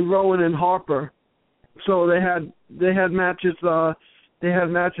Rowan and Harper. So they had matches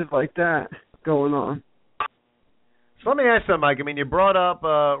like that going on. So let me ask you, Mike. I mean, you brought up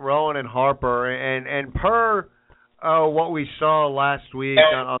Rowan and Harper, and per what we saw last week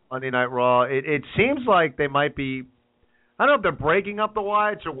on Monday Night Raw, it seems like they might be, I don't know if they're breaking up the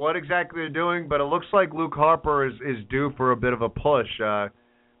Wyatts or what exactly they're doing, but it looks like Luke Harper is due for a bit of a push.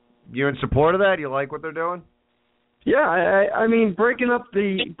 You in support of that? You like what they're doing? Yeah, I mean, to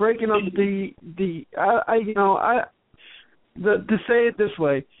say it this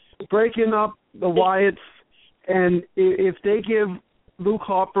way, breaking up the Wyatts, and if they give Luke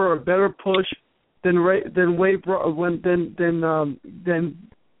Harper a better push than the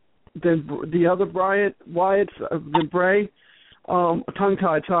other Wyatts, than Bray,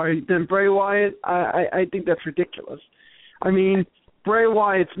 tongue-tied, sorry, than Bray Wyatt, I think that's ridiculous. I mean, Bray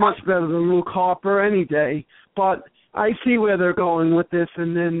Wyatt's much better than Luke Harper any day, but I see where they're going with this,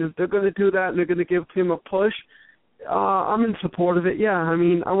 and then if they're going to do that and they're going to give him a push, I'm in support of it, yeah. I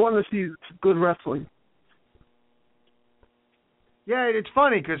mean, I want to see good wrestling. Yeah, it's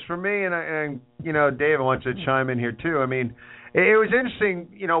funny because for me, and Dave, I want you to chime in here too. I mean, it was interesting,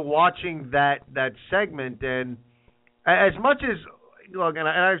 watching that segment, and as much as look, and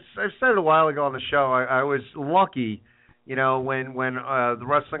I've said it a while ago on the show, I was lucky, when the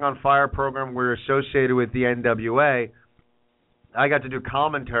Wrestling on Fire program were associated with the NWA, I got to do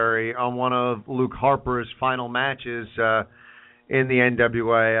commentary on one of Luke Harper's final matches in the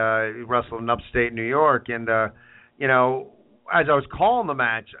NWA, wrestled in upstate New York, and as I was calling the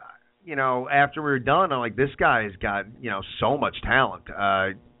match, after we were done, I'm like, this guy's got, so much talent.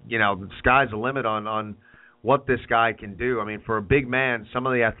 The sky's the limit on what this guy can do. I mean, for a big man, some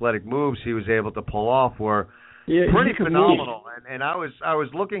of the athletic moves he was able to pull off were pretty phenomenal. And I was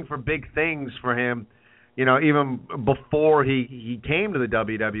looking for big things for him, even before he came to the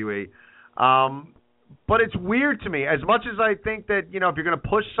WWE. But it's weird to me. As much as I think that, if you're going to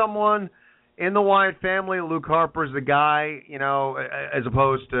push someone in the Wyatt family, Luke Harper's the guy, as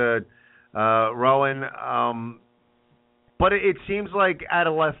opposed to Rowan. But it seems like out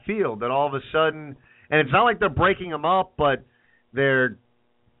of left field that all of a sudden, and it's not like they're breaking him up, but they're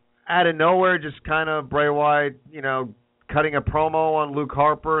out of nowhere just kind of Bray Wyatt, cutting a promo on Luke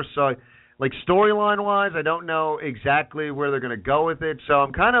Harper. So, like, storyline-wise, I don't know exactly where they're going to go with it. So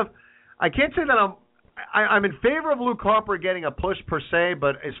I can't say that I'm in favor of Luke Harper getting a push per se,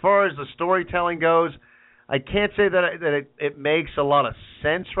 but as far as the storytelling goes, I can't say that it makes a lot of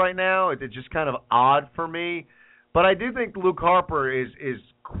sense right now. It's just kind of odd for me. But I do think Luke Harper is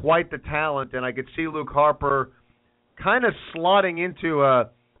quite the talent, and I could see Luke Harper kind of slotting into a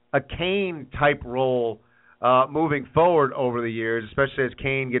Kane-type role moving forward over the years, especially as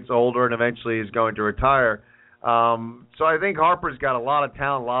Kane gets older and eventually is going to retire. So I think Harper's got a lot of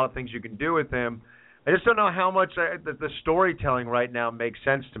talent, a lot of things you can do with him. I just don't know how much the storytelling right now makes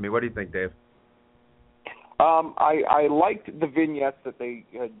sense to me. What do you think, Dave? I liked the vignettes that they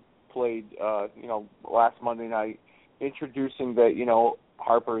had played, last Monday night, introducing that,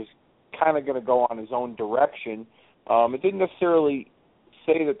 Harper's kind of going to go on his own direction. It didn't necessarily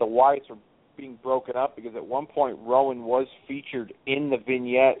say that the Wyatts were being broken up, because at one point Rowan was featured in the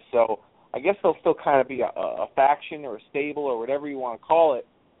vignette, so I guess they'll still kind of be a faction or a stable or whatever you want to call it.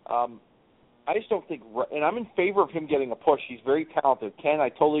 I just don't think, and I'm in favor of him getting a push. He's very talented. Ken, I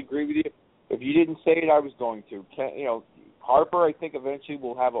totally agree with you. If you didn't say it, I was going to. Ken, Harper, I think eventually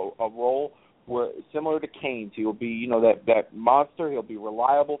will have a role where similar to Kane's. He'll be, that monster. He'll be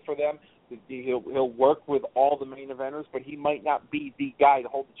reliable for them. He'll work with all the main eventers, but he might not be the guy to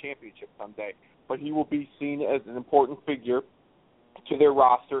hold the championship someday. But he will be seen as an important figure to their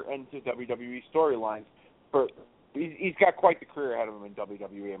roster and to WWE storylines. He's got quite the career ahead of him in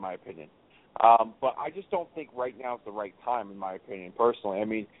WWE, in my opinion. But I just don't think right now is the right time, in my opinion, personally. I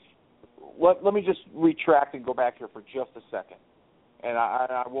mean, let me just retract and go back here for just a second, and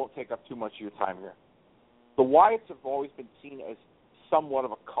I won't take up too much of your time here. The Wyatts have always been seen as somewhat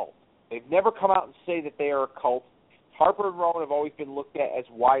of a cult. They've never come out and say that they are a cult. Harper and Rowan have always been looked at as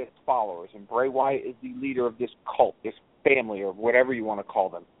Wyatt's followers, and Bray Wyatt is the leader of this cult, this family, or whatever you want to call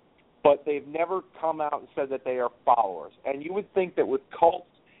them. But they've never come out and said that they are followers. And you would think that with cults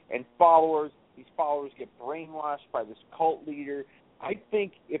and followers, these followers get brainwashed by this cult leader. I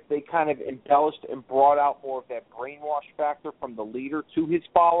think if they kind of embellished and brought out more of that brainwash factor from the leader to his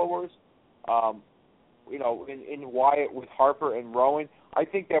followers, in Wyatt with Harper and Rowan, I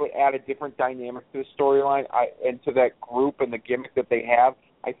think that would add a different dynamic to the storyline and to that group and the gimmick that they have.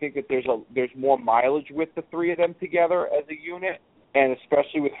 I think that there's more mileage with the three of them together as a unit, and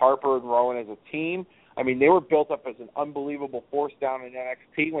especially with Harper and Rowan as a team. I mean, they were built up as an unbelievable force down in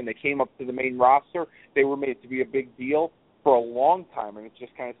NXT. When they came up to the main roster, they were made to be a big deal for a long time, and it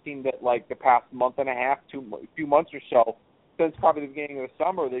just kind of seemed that, like, the past month and a half, few months or so, since probably the beginning of the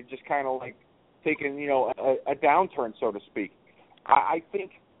summer, they've just kind of, like, taken, a downturn, so to speak. I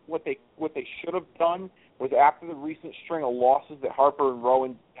think what they should have done was, after the recent string of losses that Harper and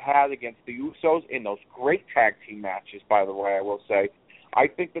Rowan had against the Usos in those great tag team matches, by the way, I will say, I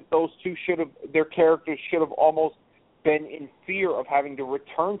think that those two their characters should have almost been in fear of having to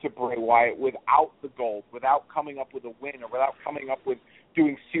return to Bray Wyatt without the gold, without coming up with a win, or without coming up with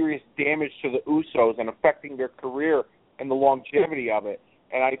doing serious damage to the Usos and affecting their career and the longevity of it.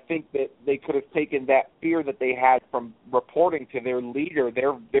 And I think that they could have taken that fear that they had from reporting to their leader,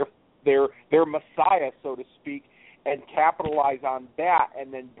 their messiah, so to speak, and capitalize on that,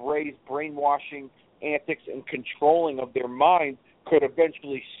 and then Bray's brainwashing antics and controlling of their minds could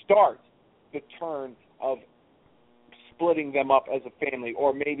eventually start the turn of splitting them up as a family,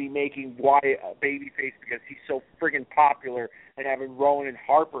 or maybe making Wyatt a babyface because he's so friggin' popular, and having Rowan and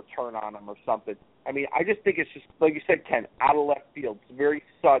Harper turn on him or something. I mean, I just think it's just, like you said, Ken, out of left field. It's very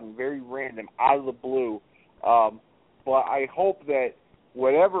sudden, very random, out of the blue. But I hope that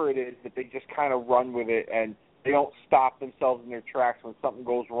whatever it is, that they just kind of run with it and they don't stop themselves in their tracks when something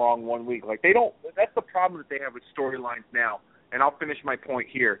goes wrong one week. Like, they don't. That's the problem that they have with storylines now. And I'll finish my point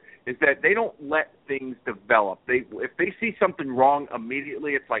here, is that they don't let things develop. If they see something wrong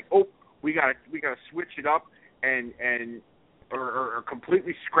immediately, it's like, oh, we gotta switch it up or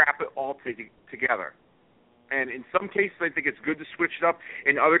completely scrap it all together. And in some cases, I think it's good to switch it up.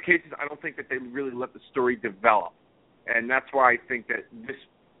 In other cases, I don't think that they really let the story develop. And that's why I think that this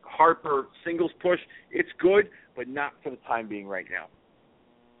Harper singles push, it's good, but not for the time being right now.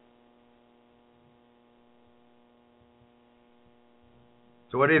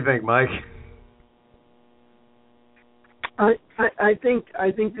 So what do you think, Mike? I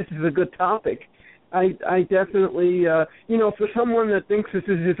think this is a good topic. I definitely, for someone that thinks this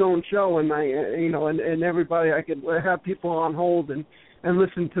is his own show, and and everybody, I could have people on hold and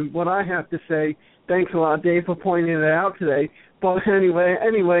listen to what I have to say. Thanks a lot, Dave, for pointing it out today. But anyway,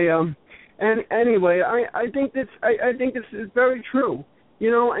 I think this is very true.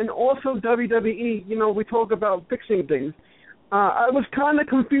 And also WWE, we talk about fixing things. I was kind of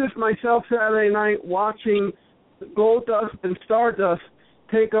confused myself Saturday night watching Goldust and Stardust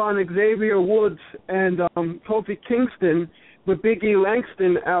take on Xavier Woods and Kofi Kingston with Big E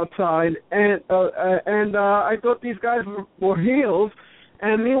Langston outside, and I thought these guys were heels,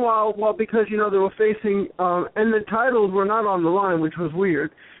 and meanwhile, because they were facing and the titles were not on the line, which was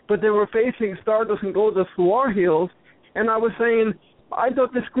weird, but they were facing Stardust and Goldust, who are heels, and I was saying I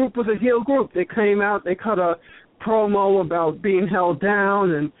thought this group was a heel group. They came out, they cut a promo about being held down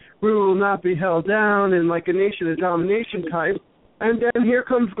and we will not be held down, and like a Nation of Domination type. And then here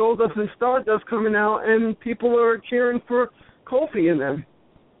comes Goldust and Stardust coming out, and people are cheering for Kofi in them.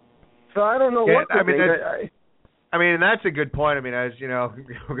 So I don't know what to think. I mean, that's a good point. I mean, as you know,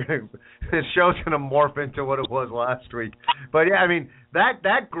 this show's going to morph into what it was last week. But yeah, I mean,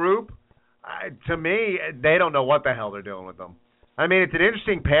 that group, to me, they don't know what the hell they're doing with them. I mean, it's an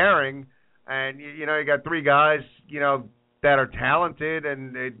interesting pairing, and you got three guys, that are talented,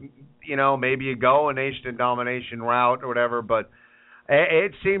 and maybe you go a nation and domination route or whatever. But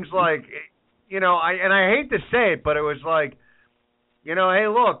it seems like, I hate to say it, but it was like, hey,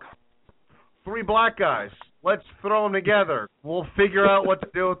 look, three black guys. Let's throw them together. We'll figure out what to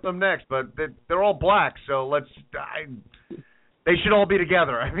do with them next. But they're all black, so they should all be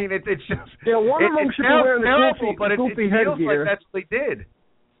together. I mean, it's just... Yeah, one of them should be wearing the goofy headgear. Like that's what they did.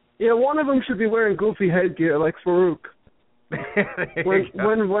 Yeah, one of them should be wearing goofy headgear like Farouk.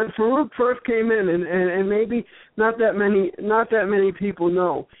 when Farouk first came in, and maybe not that many people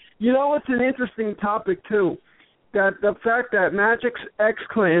know. It's an interesting topic too. That the fact that Magic's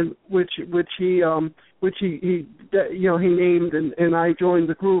X-Clan, which he named and I joined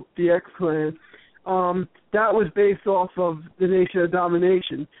the group, the X-Clan, that was based off of the Nation of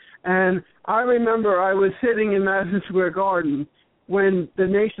Domination. And I remember I was sitting in Madison Square Garden when the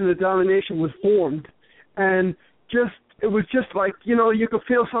Nation of Domination was formed, and it was just like, you could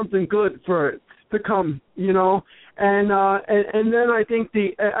feel something good for it to come, and then I think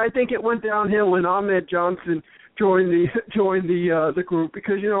it went downhill when Ahmed Johnson joined the group,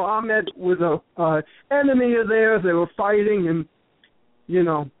 because Ahmed was a enemy of theirs. They were fighting, and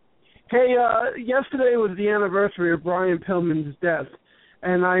hey, yesterday was the anniversary of Brian Pillman's death,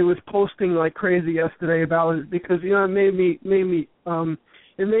 and I was posting like crazy yesterday about it because it made me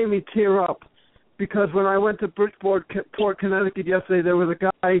tear up, because when I went to Bridgeport, Connecticut yesterday, there was a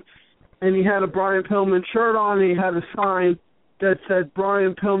guy, and he had a Brian Pillman shirt on, and he had a sign that said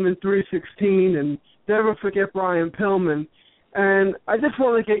Brian Pillman 316 and never forget Brian Pillman. And I just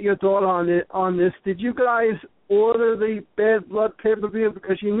want to get your thought on this. Did you guys order the Bad Blood pay-per-view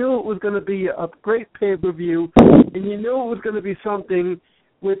because you knew it was going to be a great pay-per-view, and you knew it was going to be something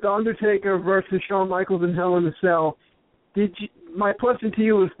with The Undertaker versus Shawn Michaels in Hell in a Cell? My question to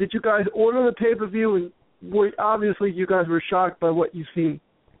you is, did you guys order the pay-per-view, and obviously you guys were shocked by what you've seen?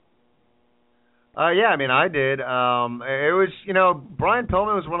 Yeah, I mean, I did. It was, Brian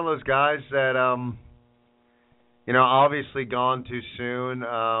Pillman was one of those guys that, obviously gone too soon.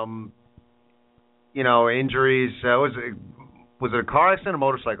 Injuries. Was it a car accident or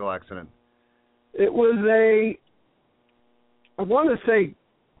motorcycle accident? It was I want to say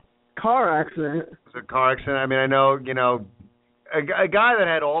car accident. It was a car accident. I mean, I know, a guy that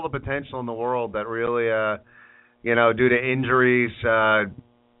had all the potential in the world that really, due to injuries,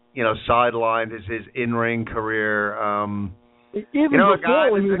 sidelined his in-ring career. Even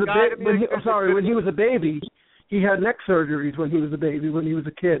before, when he was a baby, he had neck surgeries when he was a baby, when he was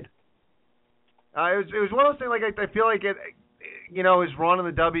a kid. It was one of those things. Like I feel like it, his run in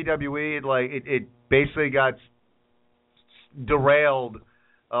the WWE, it basically got derailed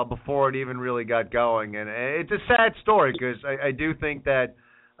before it even really got going, and it's a sad story because I do think that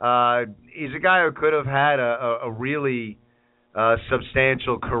he's a guy who could have had a really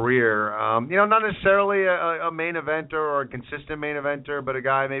substantial career. Not necessarily a main eventer or a consistent main eventer, but a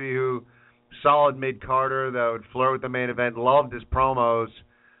guy maybe who solid mid-carder that would flirt with the main event, loved his promos.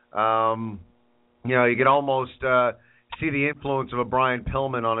 You could almost see the influence of a Brian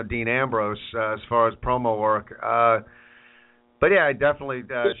Pillman on a Dean Ambrose as far as promo work. But yeah, definitely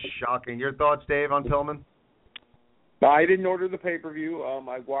shocking. Your thoughts, Dave, on Pillman? No, I didn't order the pay-per-view.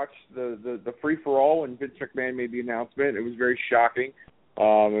 I watched the free-for-all when Vince McMahon made the announcement. It was very shocking. It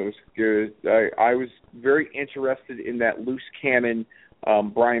was good. I was very interested in that loose cannon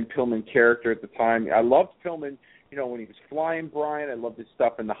Brian Pillman character at the time. I loved Pillman, when he was flying Brian. I loved his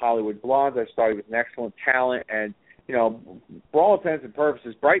stuff in the Hollywood Blondes. I thought he was an excellent talent. And, for all intents and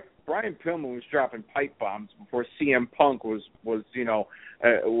purposes, Brian Pillman was dropping pipe bombs before CM Punk was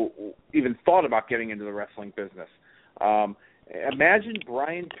even thought about getting into the wrestling business. Imagine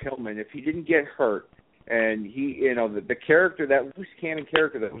Brian Pillman if he didn't get hurt, and he, the character, that loose cannon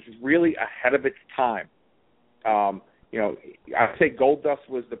character that was really ahead of its time. I'd say Goldust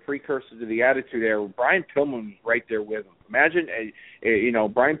was the precursor to the Attitude Era. Brian Pillman was right there with him. Imagine,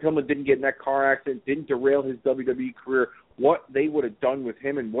 Brian Pillman didn't get in that car accident, didn't derail his WWE career. What they would have done with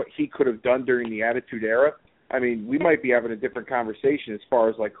him and what he could have done during the Attitude Era. I mean, we might be having a different conversation as far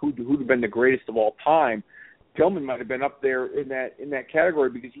as like who'd have been the greatest of all time. Pillman might have been up there in that category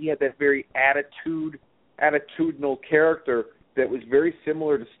because he had that very attitudinal character that was very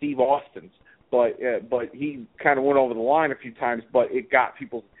similar to Steve Austin's. but he kind of went over the line a few times, but it got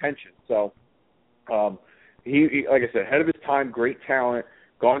people's attention. So he, like I said, ahead of his time, great talent,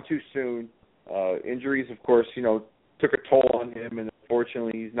 gone too soon. Injuries, of course, took a toll on him, and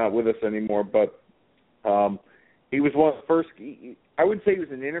unfortunately he's not with us anymore. But he was one of the first. I wouldn't say he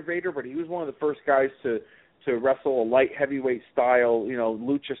was an innovator, but he was one of the first guys to wrestle a light heavyweight style,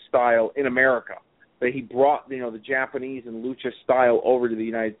 lucha style in America. That he brought, the Japanese and lucha style over to the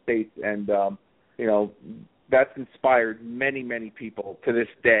United States, and that's inspired many, many people to this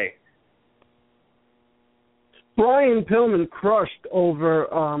day. Brian Pillman crushed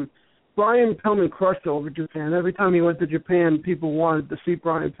over Japan. Every time he went to Japan, people wanted to see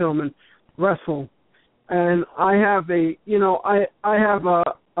Brian Pillman wrestle. And I have a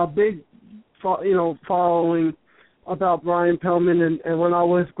big following about Brian Pillman, and when I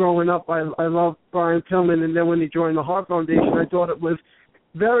was growing up, I loved Brian Pillman, and then when he joined the Hart Foundation, I thought it was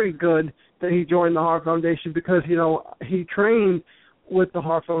very good that he joined the Hart Foundation because, he trained with the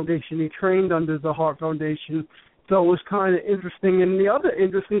Hart Foundation, he trained under the Hart Foundation, so it was kind of interesting. And the other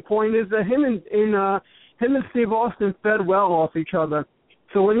interesting point is that him and Steve Austin fed well off each other.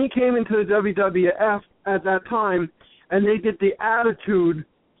 So when he came into the WWF at that time, and they did the Attitude,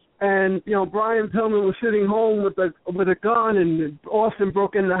 and Brian Pillman was sitting home with a gun, and Austin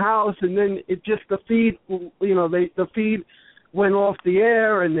broke in the house, and then the feed went off the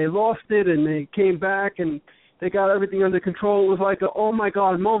air, and they lost it, and they came back, and they got everything under control. It was like a oh my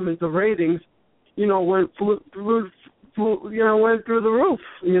God moment. The ratings, went through the roof,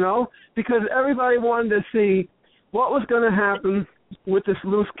 because everybody wanted to see what was going to happen with this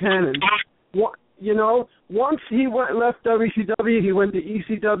loose cannon. Once he left WCW, he went to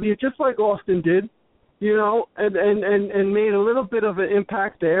ECW, just like Austin did, and made a little bit of an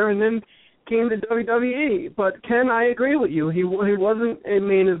impact there, and then came to WWE. But Ken, I agree with you. He wasn't a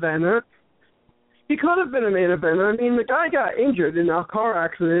main eventer. He could have been a main eventer. I mean, the guy got injured in a car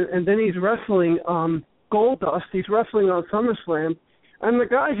accident, and then he's wrestling Goldust. He's wrestling on SummerSlam, and the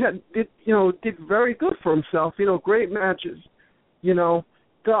guy did very good for himself. Great matches.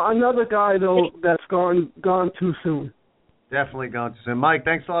 Another guy though that's gone too soon. Definitely gone too soon. Mike,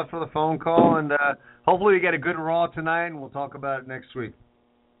 thanks a lot for the phone call, and hopefully we get a good Raw tonight, and we'll talk about it next week.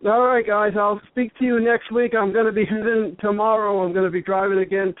 All right, guys. I'll speak to you next week. I'm going to be heading tomorrow. I'm going to be driving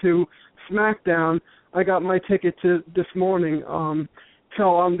again to SmackDown. I got my ticket this morning, so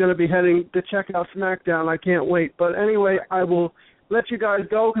I'm going to be heading to check out SmackDown. I can't wait. But anyway, I will let you guys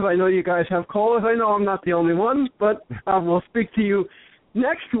go because I know you guys have callers. I know I'm not the only one, but I will speak to you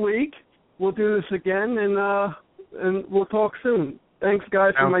next week. We'll do this again, and we'll talk soon. Thanks,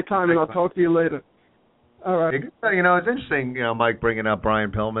 guys, for my time, and I'll talk to you later. All right. It's interesting, Mike bringing up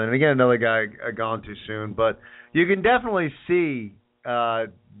Brian Pillman, and again, another guy gone too soon, but you can definitely see the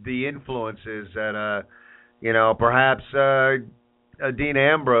influences that, perhaps Dean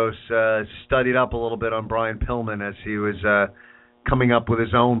Ambrose studied up a little bit on Brian Pillman as he was coming up with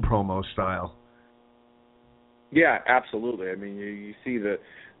his own promo style. Yeah, absolutely. I mean, you see the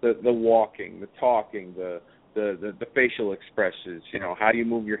walking, the talking, the facial expressions. How you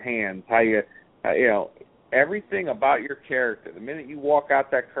move your hands, how you everything about your character. The minute you walk out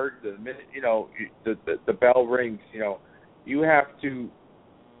that curtain, the minute the bell rings, you have to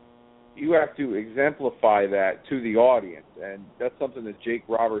exemplify that to the audience, and that's something that Jake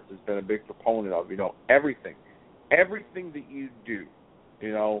Roberts has been a big proponent of. Everything that you do,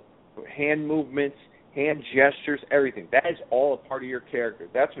 hand movements, hand gestures, everything. That is all a part of your character.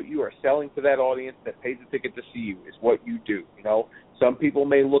 That's what you are selling to that audience that pays the ticket to see you, is what you do. Some people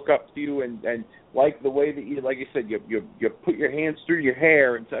may look up to you and like the way that you, like you said, you put your hands through your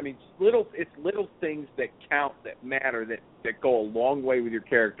hair. And so, I mean, it's little things that count, that matter, that go a long way with your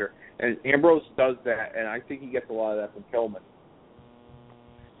character. And Ambrose does that, and I think he gets a lot of that from Pillman.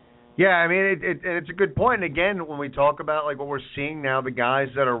 Yeah, I mean, it's a good point. And again, when we talk about like what we're seeing now, the guys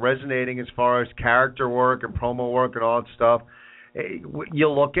that are resonating as far as character work and promo work and all that stuff, you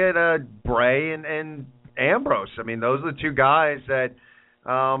look at Bray and Ambrose. I mean, those are the two guys that,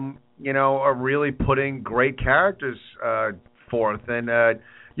 are really putting great characters forth. And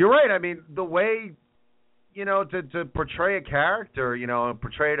you're right. I mean, the way, to portray a character, and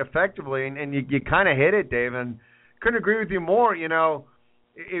portray it effectively, and you kind of hit it, Dave, and couldn't agree with you more,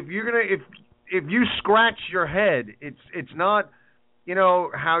 If you scratch your head, it's not,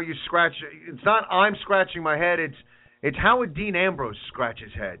 how you scratch. It's not I'm scratching my head. It's how would Dean Ambrose scratch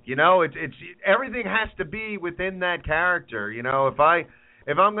his head. It's everything has to be within that character.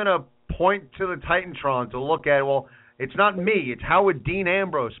 If I'm gonna point to the Titantron to look at, well, it's not me. It's how would Dean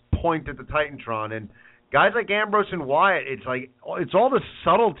Ambrose point at the Titantron. And guys like Ambrose and Wyatt, it's all the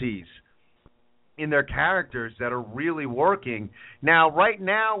subtleties in their characters that are really working. Now, right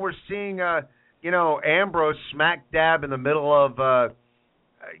now, we're seeing, Ambrose smack dab in the middle of, a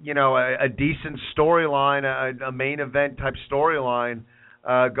decent storyline, a main event type storyline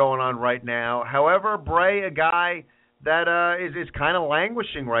going on right now. However, Bray, a guy that is kind of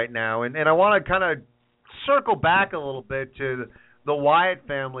languishing right now, and I want to kind of circle back a little bit to the Wyatt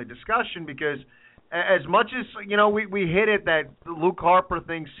family discussion, because as much as, we hit it that the Luke Harper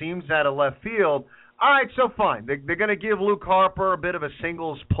thing seems out of left field, all right, so fine. They're going to give Luke Harper a bit of a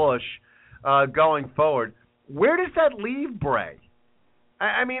singles push going forward. Where does that leave Bray?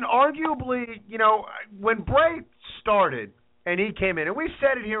 I mean, arguably, when Bray started and he came in, and we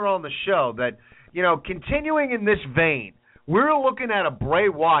said it here on the show that, continuing in this vein, we're looking at a Bray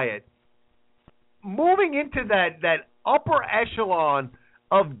Wyatt moving into that upper echelon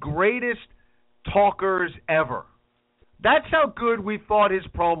of greatest talkers ever. That's how good we thought his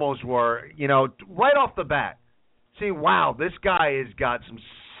promos were, right off the bat. See, wow, this guy has got some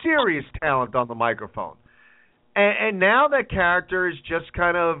serious talent on the microphone. And now that character is just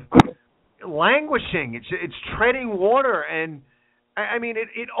kind of languishing. It's treading water. And, I mean,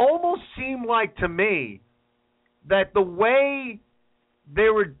 it almost seemed like to me that the way they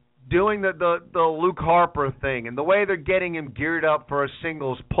were doing the Luke Harper thing and the way they're getting him geared up for a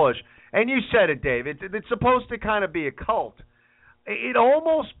singles push, and you said it, Dave, it's supposed to kind of be a cult. It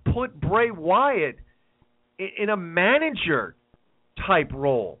almost put Bray Wyatt in a manager-type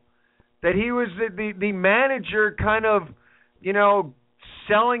role, that he was the manager kind of,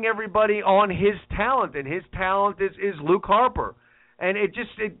 selling everybody on his talent, and his talent is Luke Harper. And it's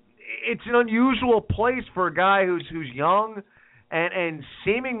an unusual place for a guy who's young and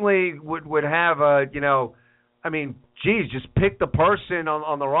seemingly would have just pick the person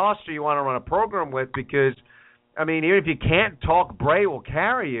on the roster you want to run a program with, because, even if you can't talk, Bray will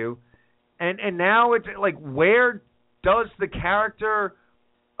carry you. And now it's like, where does the character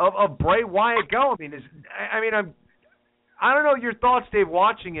of Bray Wyatt go? I don't know your thoughts, Dave,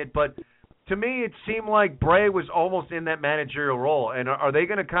 watching it, but to me it seemed like Bray was almost in that managerial role. And are they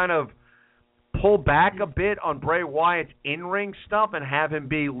going to kind of pull back a bit on Bray Wyatt's in-ring stuff and have him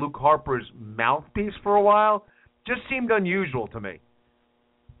be Luke Harper's mouthpiece for a while? Just seemed unusual to me.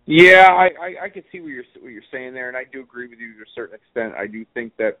 Yeah, I can see what you're saying there, and I do agree with you to a certain extent. I do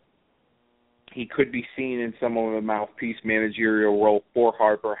think that he could be seen in some of the mouthpiece managerial role for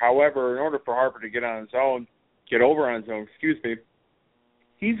Harper. However, in order for Harper to get over on his own,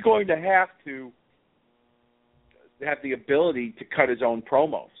 he's going to have the ability to cut his own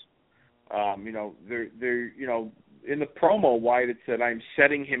promos. In the promo, Wyatt had said, "I'm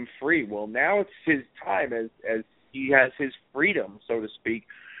setting him free." Well, now it's his time as he has his freedom, so to speak,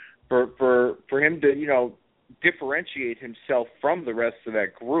 for him to differentiate himself from the rest of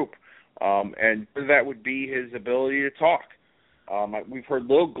that group, and that would be his ability to talk. We've heard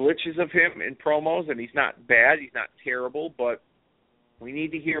little glitches of him in promos, and he's not bad, he's not terrible, but we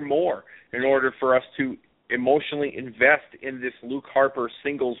need to hear more in order for us to emotionally invest in this Luke Harper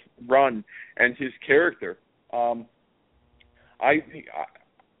singles run and his character. I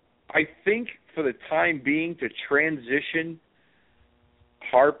think for the time being, to transition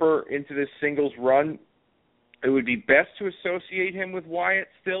Harper into this singles run, it would be best to associate him with Wyatt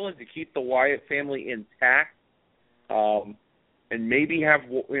still and to keep the Wyatt family intact, and maybe have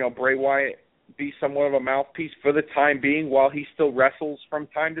Bray Wyatt be somewhat of a mouthpiece for the time being while he still wrestles from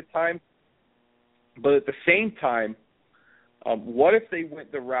time to time. But at the same time, what if they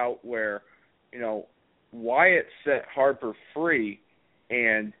went the route where, Wyatt set Harper free,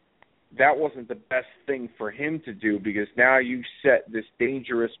 and that wasn't the best thing for him to do, because now you set this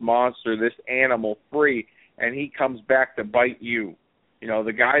dangerous monster, this animal, free, and he comes back to bite you.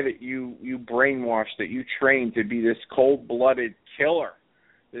 The guy that you brainwashed, that you trained to be this cold-blooded killer,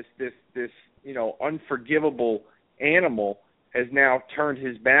 this unforgivable animal, has now turned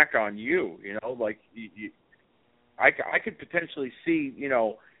his back on you. I could potentially see,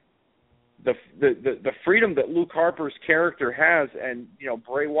 the freedom that Luke Harper's character has, and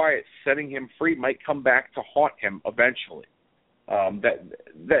Bray Wyatt setting him free might come back to haunt him eventually.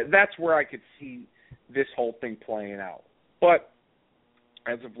 That's where I could see this whole thing playing out. But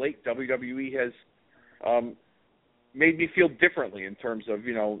as of late, WWE has made me feel differently in terms of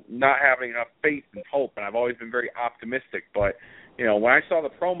not having enough faith and hope, and I've always been very optimistic. But when I saw the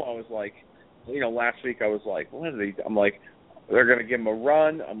promo, I was like, last week I was like, what are they? I'm like, they're going to give him a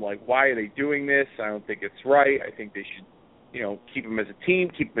run. I'm like, why are they doing this? I don't think it's right. I think they should, keep him as a team,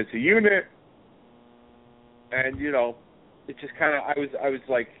 keep him as a unit. And it just kind of, I was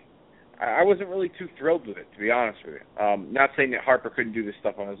like, I wasn't really too thrilled with it, to be honest with you. Not saying that Harper couldn't do this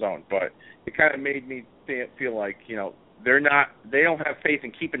stuff on his own, but it kind of made me feel like, they don't have faith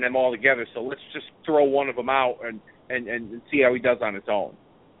in keeping them all together, so let's just throw one of them out and see how he does on his own.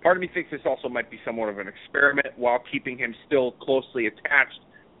 Part of me thinks this also might be somewhat of an experiment while keeping him still closely attached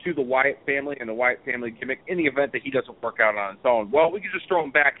to the Wyatt family and the Wyatt family gimmick in the event that he doesn't work out on his own. Well, we could just throw him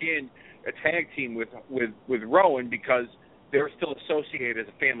back in a tag team with Rowan because they're still associated as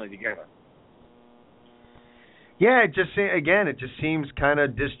a family together. Yeah, it just seems kind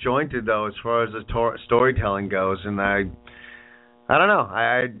of disjointed though as far as the storytelling goes, and I don't know.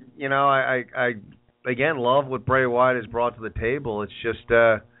 I again love what Bray Wyatt has brought to the table. It's just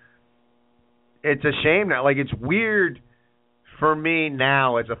it's a shame now. Like, it's weird for me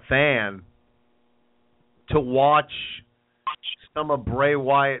now as a fan to watch some of Bray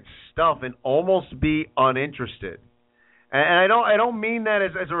Wyatt's stuff and almost be uninterested. And I don't mean that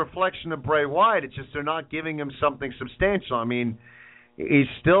as a reflection of Bray Wyatt. It's just they're not giving him something substantial. I mean, he's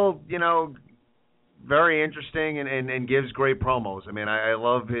still, very interesting and gives great promos. I mean, I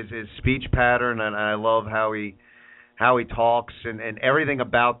love his speech pattern, and I love how he talks and everything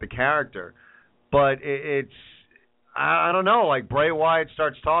about the character. But it's I don't know, like Bray Wyatt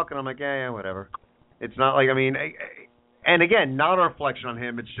starts talking, I'm like, yeah, whatever. It's not like, and again, not a reflection on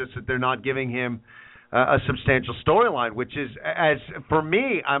him. It's just that they're not giving him a substantial storyline, which is, as for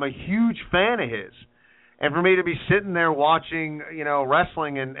me, I'm a huge fan of his. And for me to be sitting there watching,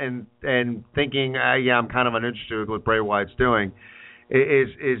 wrestling and thinking, yeah, I'm kind of uninterested with what Bray Wyatt's doing,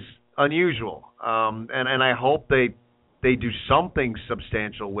 is unusual. And I hope they do something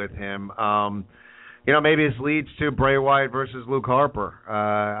substantial with him. Maybe this leads to Bray Wyatt versus Luke Harper.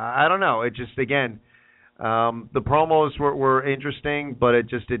 I don't know. It just, again, the promos were interesting, but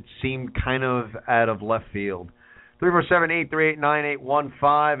it seemed kind of out of left field.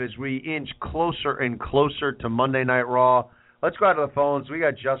 347-838-9815 as we inch closer and closer to Monday Night Raw. Let's go out to the phones. We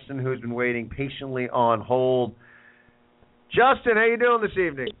got Justin, who's been waiting patiently on hold. Justin, how you doing this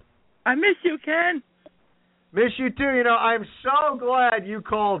evening? I miss you, Ken. Miss you too. I'm so glad you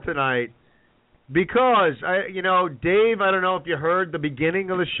called tonight because Dave, I don't know if you heard the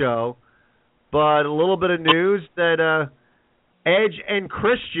beginning of the show, but a little bit of news that Edge and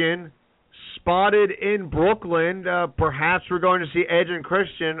Christian spotted in Brooklyn. Perhaps we're going to see Edge and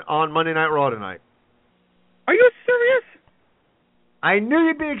Christian on Monday Night Raw tonight. Are you serious? I knew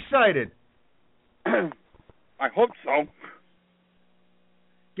you'd be excited. I hope so.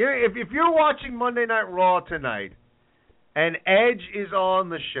 If you're watching Monday Night Raw tonight and Edge is on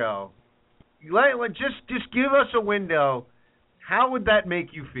the show, just give us a window. How would that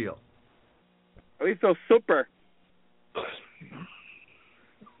make you feel? I feel super.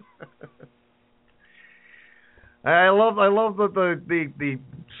 I love the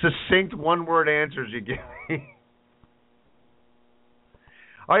succinct one-word answers you give me.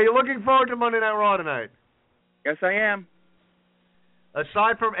 Are you looking forward to Monday Night Raw tonight? Yes, I am.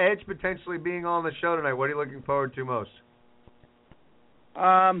 Aside from Edge potentially being on the show tonight, what are you looking forward to most?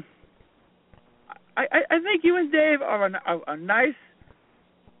 I think you and Dave are a nice.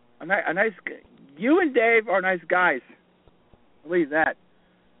 You and Dave are nice guys. Believe that.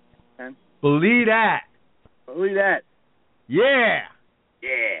 And Believe that. Believe that. Yeah.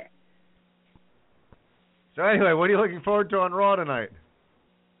 Yeah. So anyway, what are you looking forward to on Raw tonight?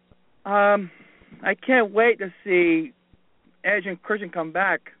 I can't wait to see Edge and Christian come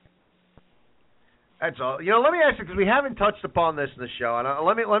back. That's all. Let me ask you, because we haven't touched upon this in the show, and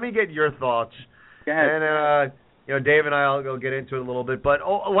let me get your thoughts. Go ahead. And Dave and I will go get into it a little bit. But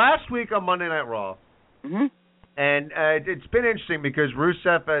last week on Monday Night Raw, mm-hmm. and it's been interesting because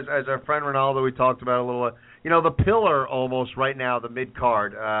Rusev, as our friend Ronaldo, we talked about a little. The pillar almost right now, the mid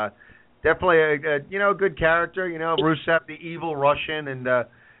card. Definitely a good character. Rusev, the evil Russian, and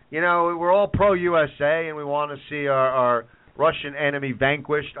we're all pro USA, and we want to see our Russian enemy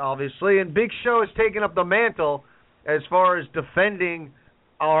vanquished, obviously. And Big Show has taken up the mantle as far as defending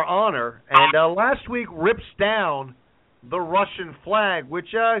our honor. And last week rips down the Russian flag,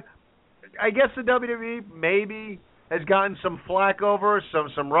 which I guess the WWE maybe has gotten some flack over.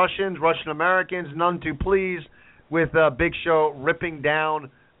 Some Russian Americans, none too pleased with Big Show ripping down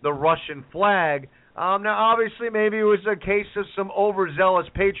the Russian flag. Now, obviously, maybe it was a case of some overzealous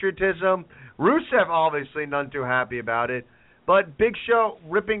patriotism. Rusev, obviously, none too happy about it. But Big Show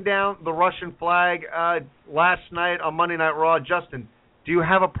ripping down the Russian flag last night on Monday Night Raw. Justin, do you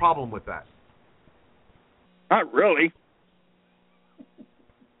have a problem with that? Not really.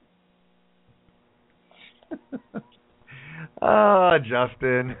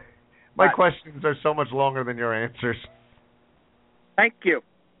 Justin. My questions are so much longer than your answers. Thank you.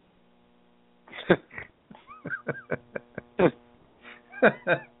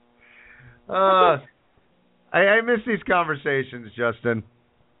 I miss these conversations, Justin.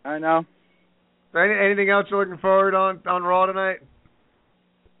 I know. Anything else you're looking forward on Raw tonight?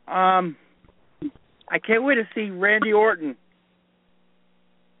 I can't wait to see Randy Orton.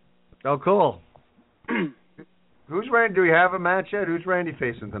 Oh, cool. Who's Randy? Do we have a match yet? Who's Randy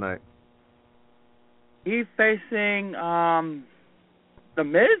facing tonight? He's facing The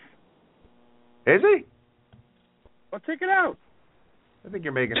Miz. Is he? Well, check it out. I think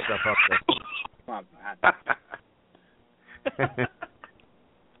you're making stuff up there. Come on, man.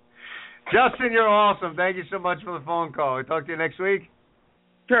 Justin, you're awesome. Thank you so much for the phone call. We'll talk to you next week.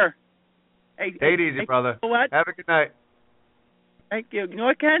 Sure. Hey, Take it easy, brother. You know what? Have a good night. Thank you. You know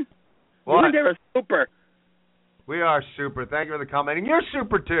what, Ken? What? You're super. We are super. Thank you for the comment. And you're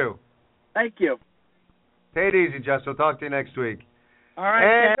super, too. Thank you. Take it easy, Justin. We'll talk to you next week. All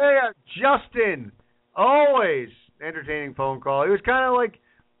right, and Ken. Justin, always entertaining phone call. He was kind of like,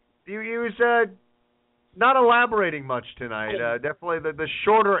 he was not elaborating much tonight. Definitely the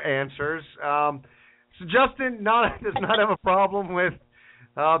shorter answers. So Justin does not have a problem with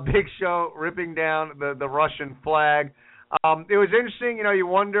Big Show ripping down the Russian flag. It was interesting, you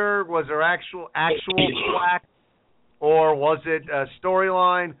wonder, was there actual flag or was it a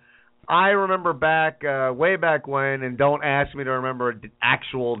storyline? I remember way back when, and don't ask me to remember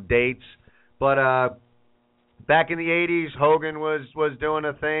actual dates, but back in the 80s, Hogan was doing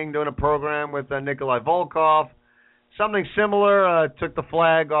a program with Nikolai Volkov. Something similar, took the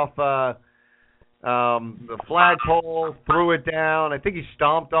flag off the flagpole, threw it down. I think he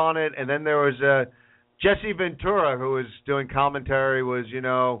stomped on it, and then there was Jesse Ventura, who was doing commentary, was,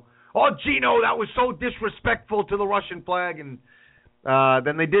 oh, Gino, that was so disrespectful to the Russian flag. And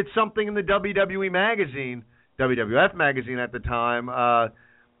then they did something in the WWE magazine, WWF magazine at the time,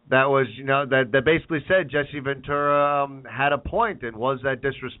 that was, that basically said Jesse Ventura had a point and was that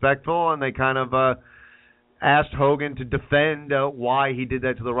disrespectful, and they kind of asked Hogan to defend why he did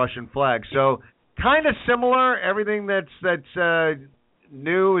that to the Russian flag. So kind of similar. Everything that's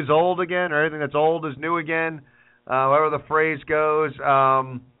new is old again, or everything that's old is new again, however the phrase goes.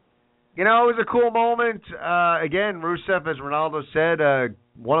 It was a cool moment. Again, Rusev, as Ronaldo said,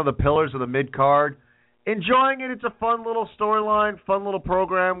 one of the pillars of the mid-card. Enjoying it. It's a fun little storyline, fun little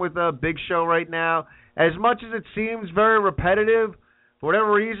program with a Big Show right now. As much as it seems very repetitive, for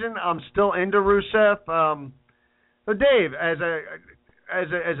whatever reason, I'm still into Rusev. So Dave, as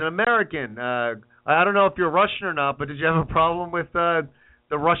an American, I don't know if you're Russian or not, but did you have a problem with the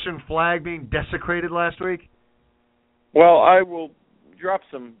Russian flag being desecrated last week? Well, I will drop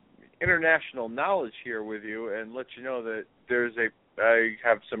some international knowledge here with you and let you know that I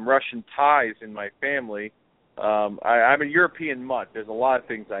have some Russian ties in my family. I'm a European mutt. There's a lot of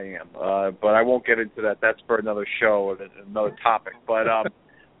things I am, but I won't get into that. That's for another show and another topic. But I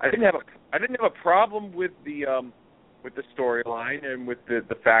didn't have a problem with the storyline and with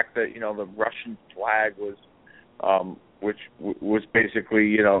the fact that the Russian flag was which was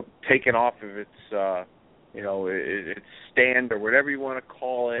basically taken off of its its stand or whatever you want to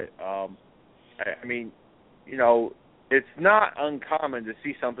call it. I mean, it's not uncommon to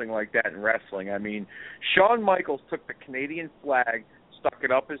see something like that in wrestling. I mean, Shawn Michaels took the Canadian flag, stuck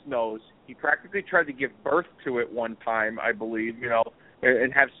it up his nose. He practically tried to give birth to it one time, I believe,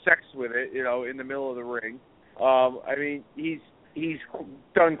 and have sex with it, in the middle of the ring. I mean, he's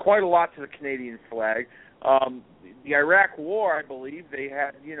done quite a lot to the Canadian flag. The Iraq War, I believe, they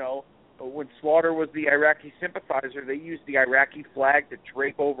had, when Slaughter was the Iraqi sympathizer, they used the Iraqi flag to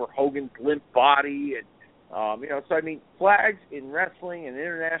drape over Hogan's limp body, and so I mean, flags in wrestling and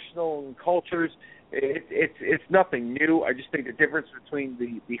international cultures, it's nothing new. I just think the difference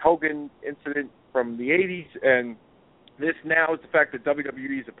between the Hogan incident from the 80s and this now is the fact that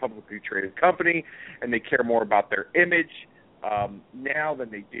WWE is a publicly traded company and they care more about their image now than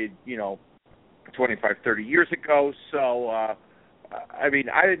they did, 25, 30 years ago. So, I mean,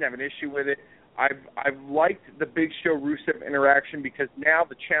 I didn't have an issue with it. I've liked the Big Show Rusev interaction because now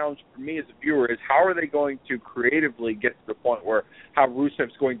the challenge for me as a viewer is how are they going to creatively get to the point where how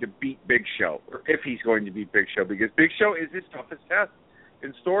Rusev's going to beat Big Show, or if he's going to beat Big Show, because Big Show is his toughest test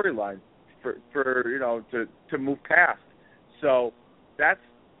in storyline for to move past. So that's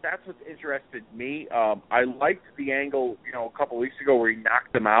what's interested me. I liked the angle a couple of weeks ago where he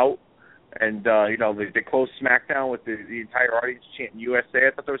knocked them out, and they closed SmackDown with the entire audience chanting USA.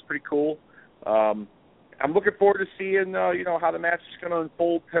 I thought that was pretty cool. I'm looking forward to seeing how the match is going to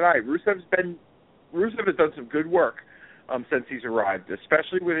unfold tonight. Rusev has done some good work since he's arrived,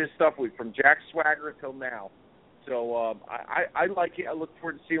 especially with his stuff from Jack Swagger until now. So I like it. I look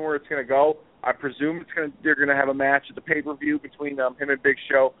forward to seeing where it's going to go. I presume they're going to have a match at the pay-per-view between him and Big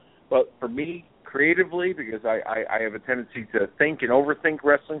Show. But for me, creatively, because I have a tendency to think and overthink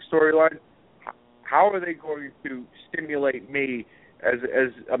wrestling storylines, how are they going to stimulate me as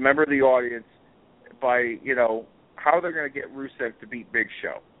a member of the audience by, how they're going to get Rusev to beat Big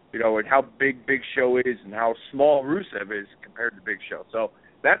Show, and how big Big Show is and how small Rusev is compared to Big Show. So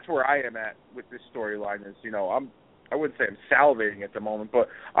that's where I am at with this storyline is, I wouldn't say I'm salivating at the moment, but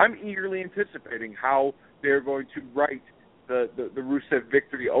I'm eagerly anticipating how they're going to write the Rusev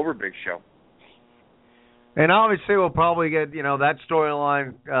victory over Big Show. And obviously we'll probably get, that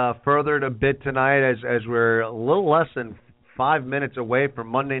storyline furthered a bit tonight as we're a little less than 5 minutes away from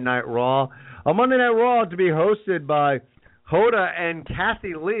Monday Night Raw. A Monday Night Raw to be hosted by Hoda and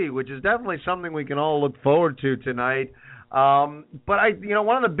Kathy Lee, which is definitely something we can all look forward to tonight. But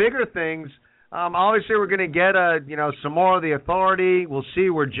one of the bigger things, obviously we're going to get some more of the Authority. We'll see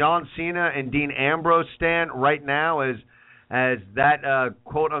where John Cena and Dean Ambrose stand right now as that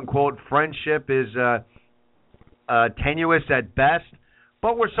quote unquote friendship is tenuous at best.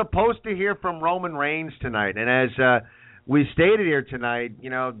 But we're supposed to hear from Roman Reigns tonight, and as we stated here tonight,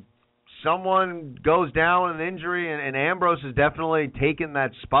 someone goes down with an injury, and Ambrose has definitely taken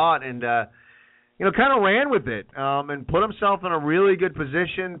that spot and kind of ran with it and put himself in a really good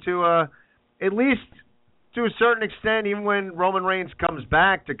position to, at least to a certain extent, even when Roman Reigns comes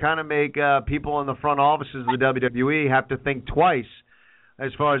back, to kind of make people in the front offices of the WWE have to think twice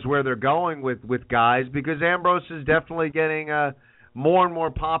as far as where they're going with guys, because Ambrose is definitely getting more and more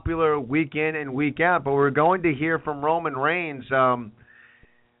popular week in and week out. But we're going to hear from Roman Reigns.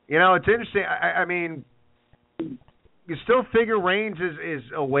 It's interesting. I mean, you still figure Reigns is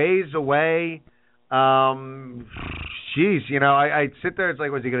a ways away. I sit there. It's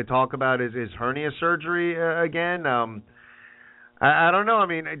like, was he going to talk about his hernia surgery again? I don't know. I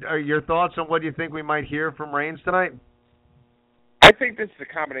mean, are your thoughts on what you think we might hear from Reigns tonight? I think this is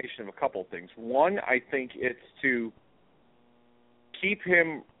a combination of a couple of things. One, I think it's to keep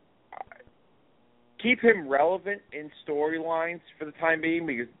him relevant in storylines for the time being,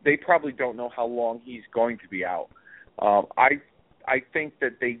 because they probably don't know how long he's going to be out. I think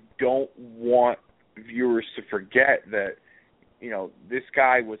that they don't want viewers to forget that, this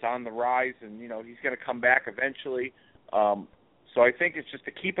guy was on the rise and, he's going to come back eventually. So I think it's just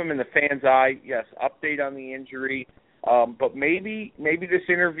to keep him in the fans' eye. Yes, update on the injury. But maybe this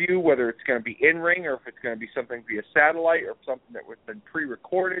interview, whether it's going to be in-ring or if it's going to be something via satellite or something that was been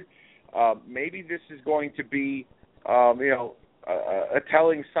pre-recorded, maybe this is going to be, a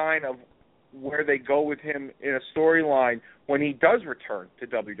telling sign of where they go with him in a storyline when he does return to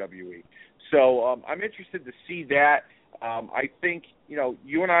WWE. So I'm interested to see that. I think,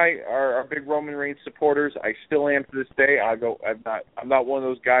 you and I are big Roman Reigns supporters. I still am to this day. I'm not one of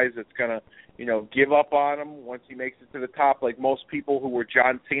those guys that's going to, give up on him once he makes it to the top, like most people who were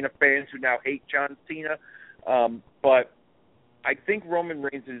John Cena fans who now hate John Cena. But I think Roman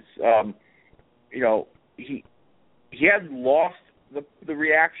Reigns is, he hadn't lost the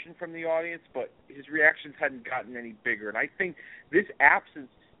reaction from the audience, but his reactions hadn't gotten any bigger. And I think this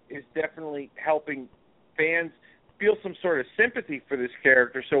absence is definitely helping fans feel some sort of sympathy for this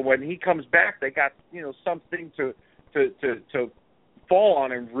character. So when he comes back, they got, something to fall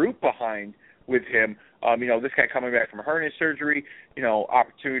on and root behind with him. This guy coming back from a hernia surgery,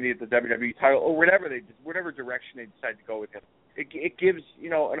 opportunity at the WWE title, or whatever direction they decide to go with him. It gives,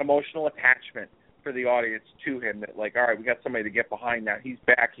 an emotional attachment for the audience to him that, like, all right, we got somebody to get behind now. He's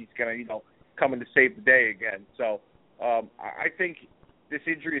back. He's going to, come in to save the day again. So I think this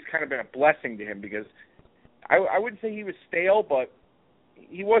injury has kind of been a blessing to him, because I wouldn't say he was stale, but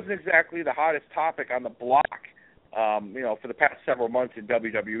he wasn't exactly the hottest topic on the block, for the past several months in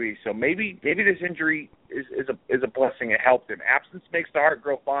WWE. So maybe this injury is a blessing. It helped him. Absence makes the heart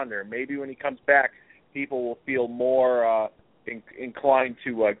grow fonder. Maybe when he comes back, people will feel more inclined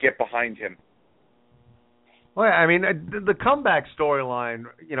to get behind him. Well, I mean, the comeback storyline,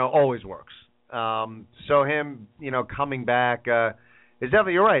 always works. So him, coming back is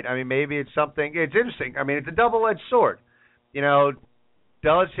definitely, you're right. I mean, maybe it's something, it's interesting. I mean, it's a double-edged sword.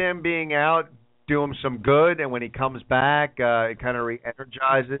 Does him being out do him some good, and when he comes back, it kind of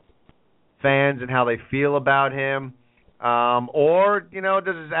re-energizes fans and how they feel about him? Or,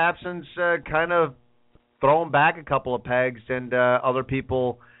 does his absence kind of throw him back a couple of pegs and other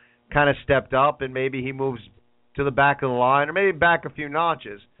people kind of stepped up and maybe he moves to the back of the line or maybe back a few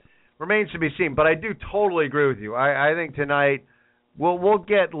notches? Remains to be seen, but I do totally agree with you. I think tonight we'll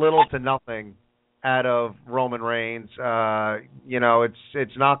get little to nothing out of Roman Reigns.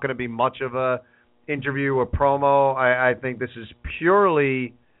 It's not going to be much of a interview or promo. I think this is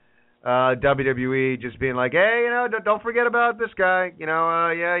purely WWE just being like, hey, don't forget about this guy.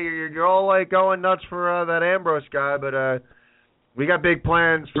 Yeah, you're all like going nuts for that Ambrose guy, but we got big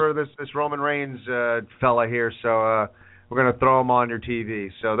plans for this Roman Reigns fella here, so we're going to throw him on your TV.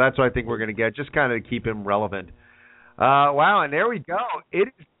 So that's what I think we're going to get, just kind of to keep him relevant. Wow, and there we go. It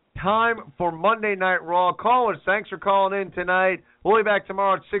is time for Monday Night Raw. Callers, thanks for calling in tonight. We'll be back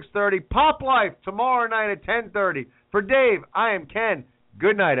tomorrow at 6:30. Pop Life tomorrow night at 10:30. For Dave, I am Ken.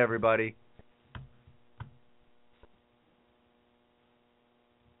 Good night, everybody.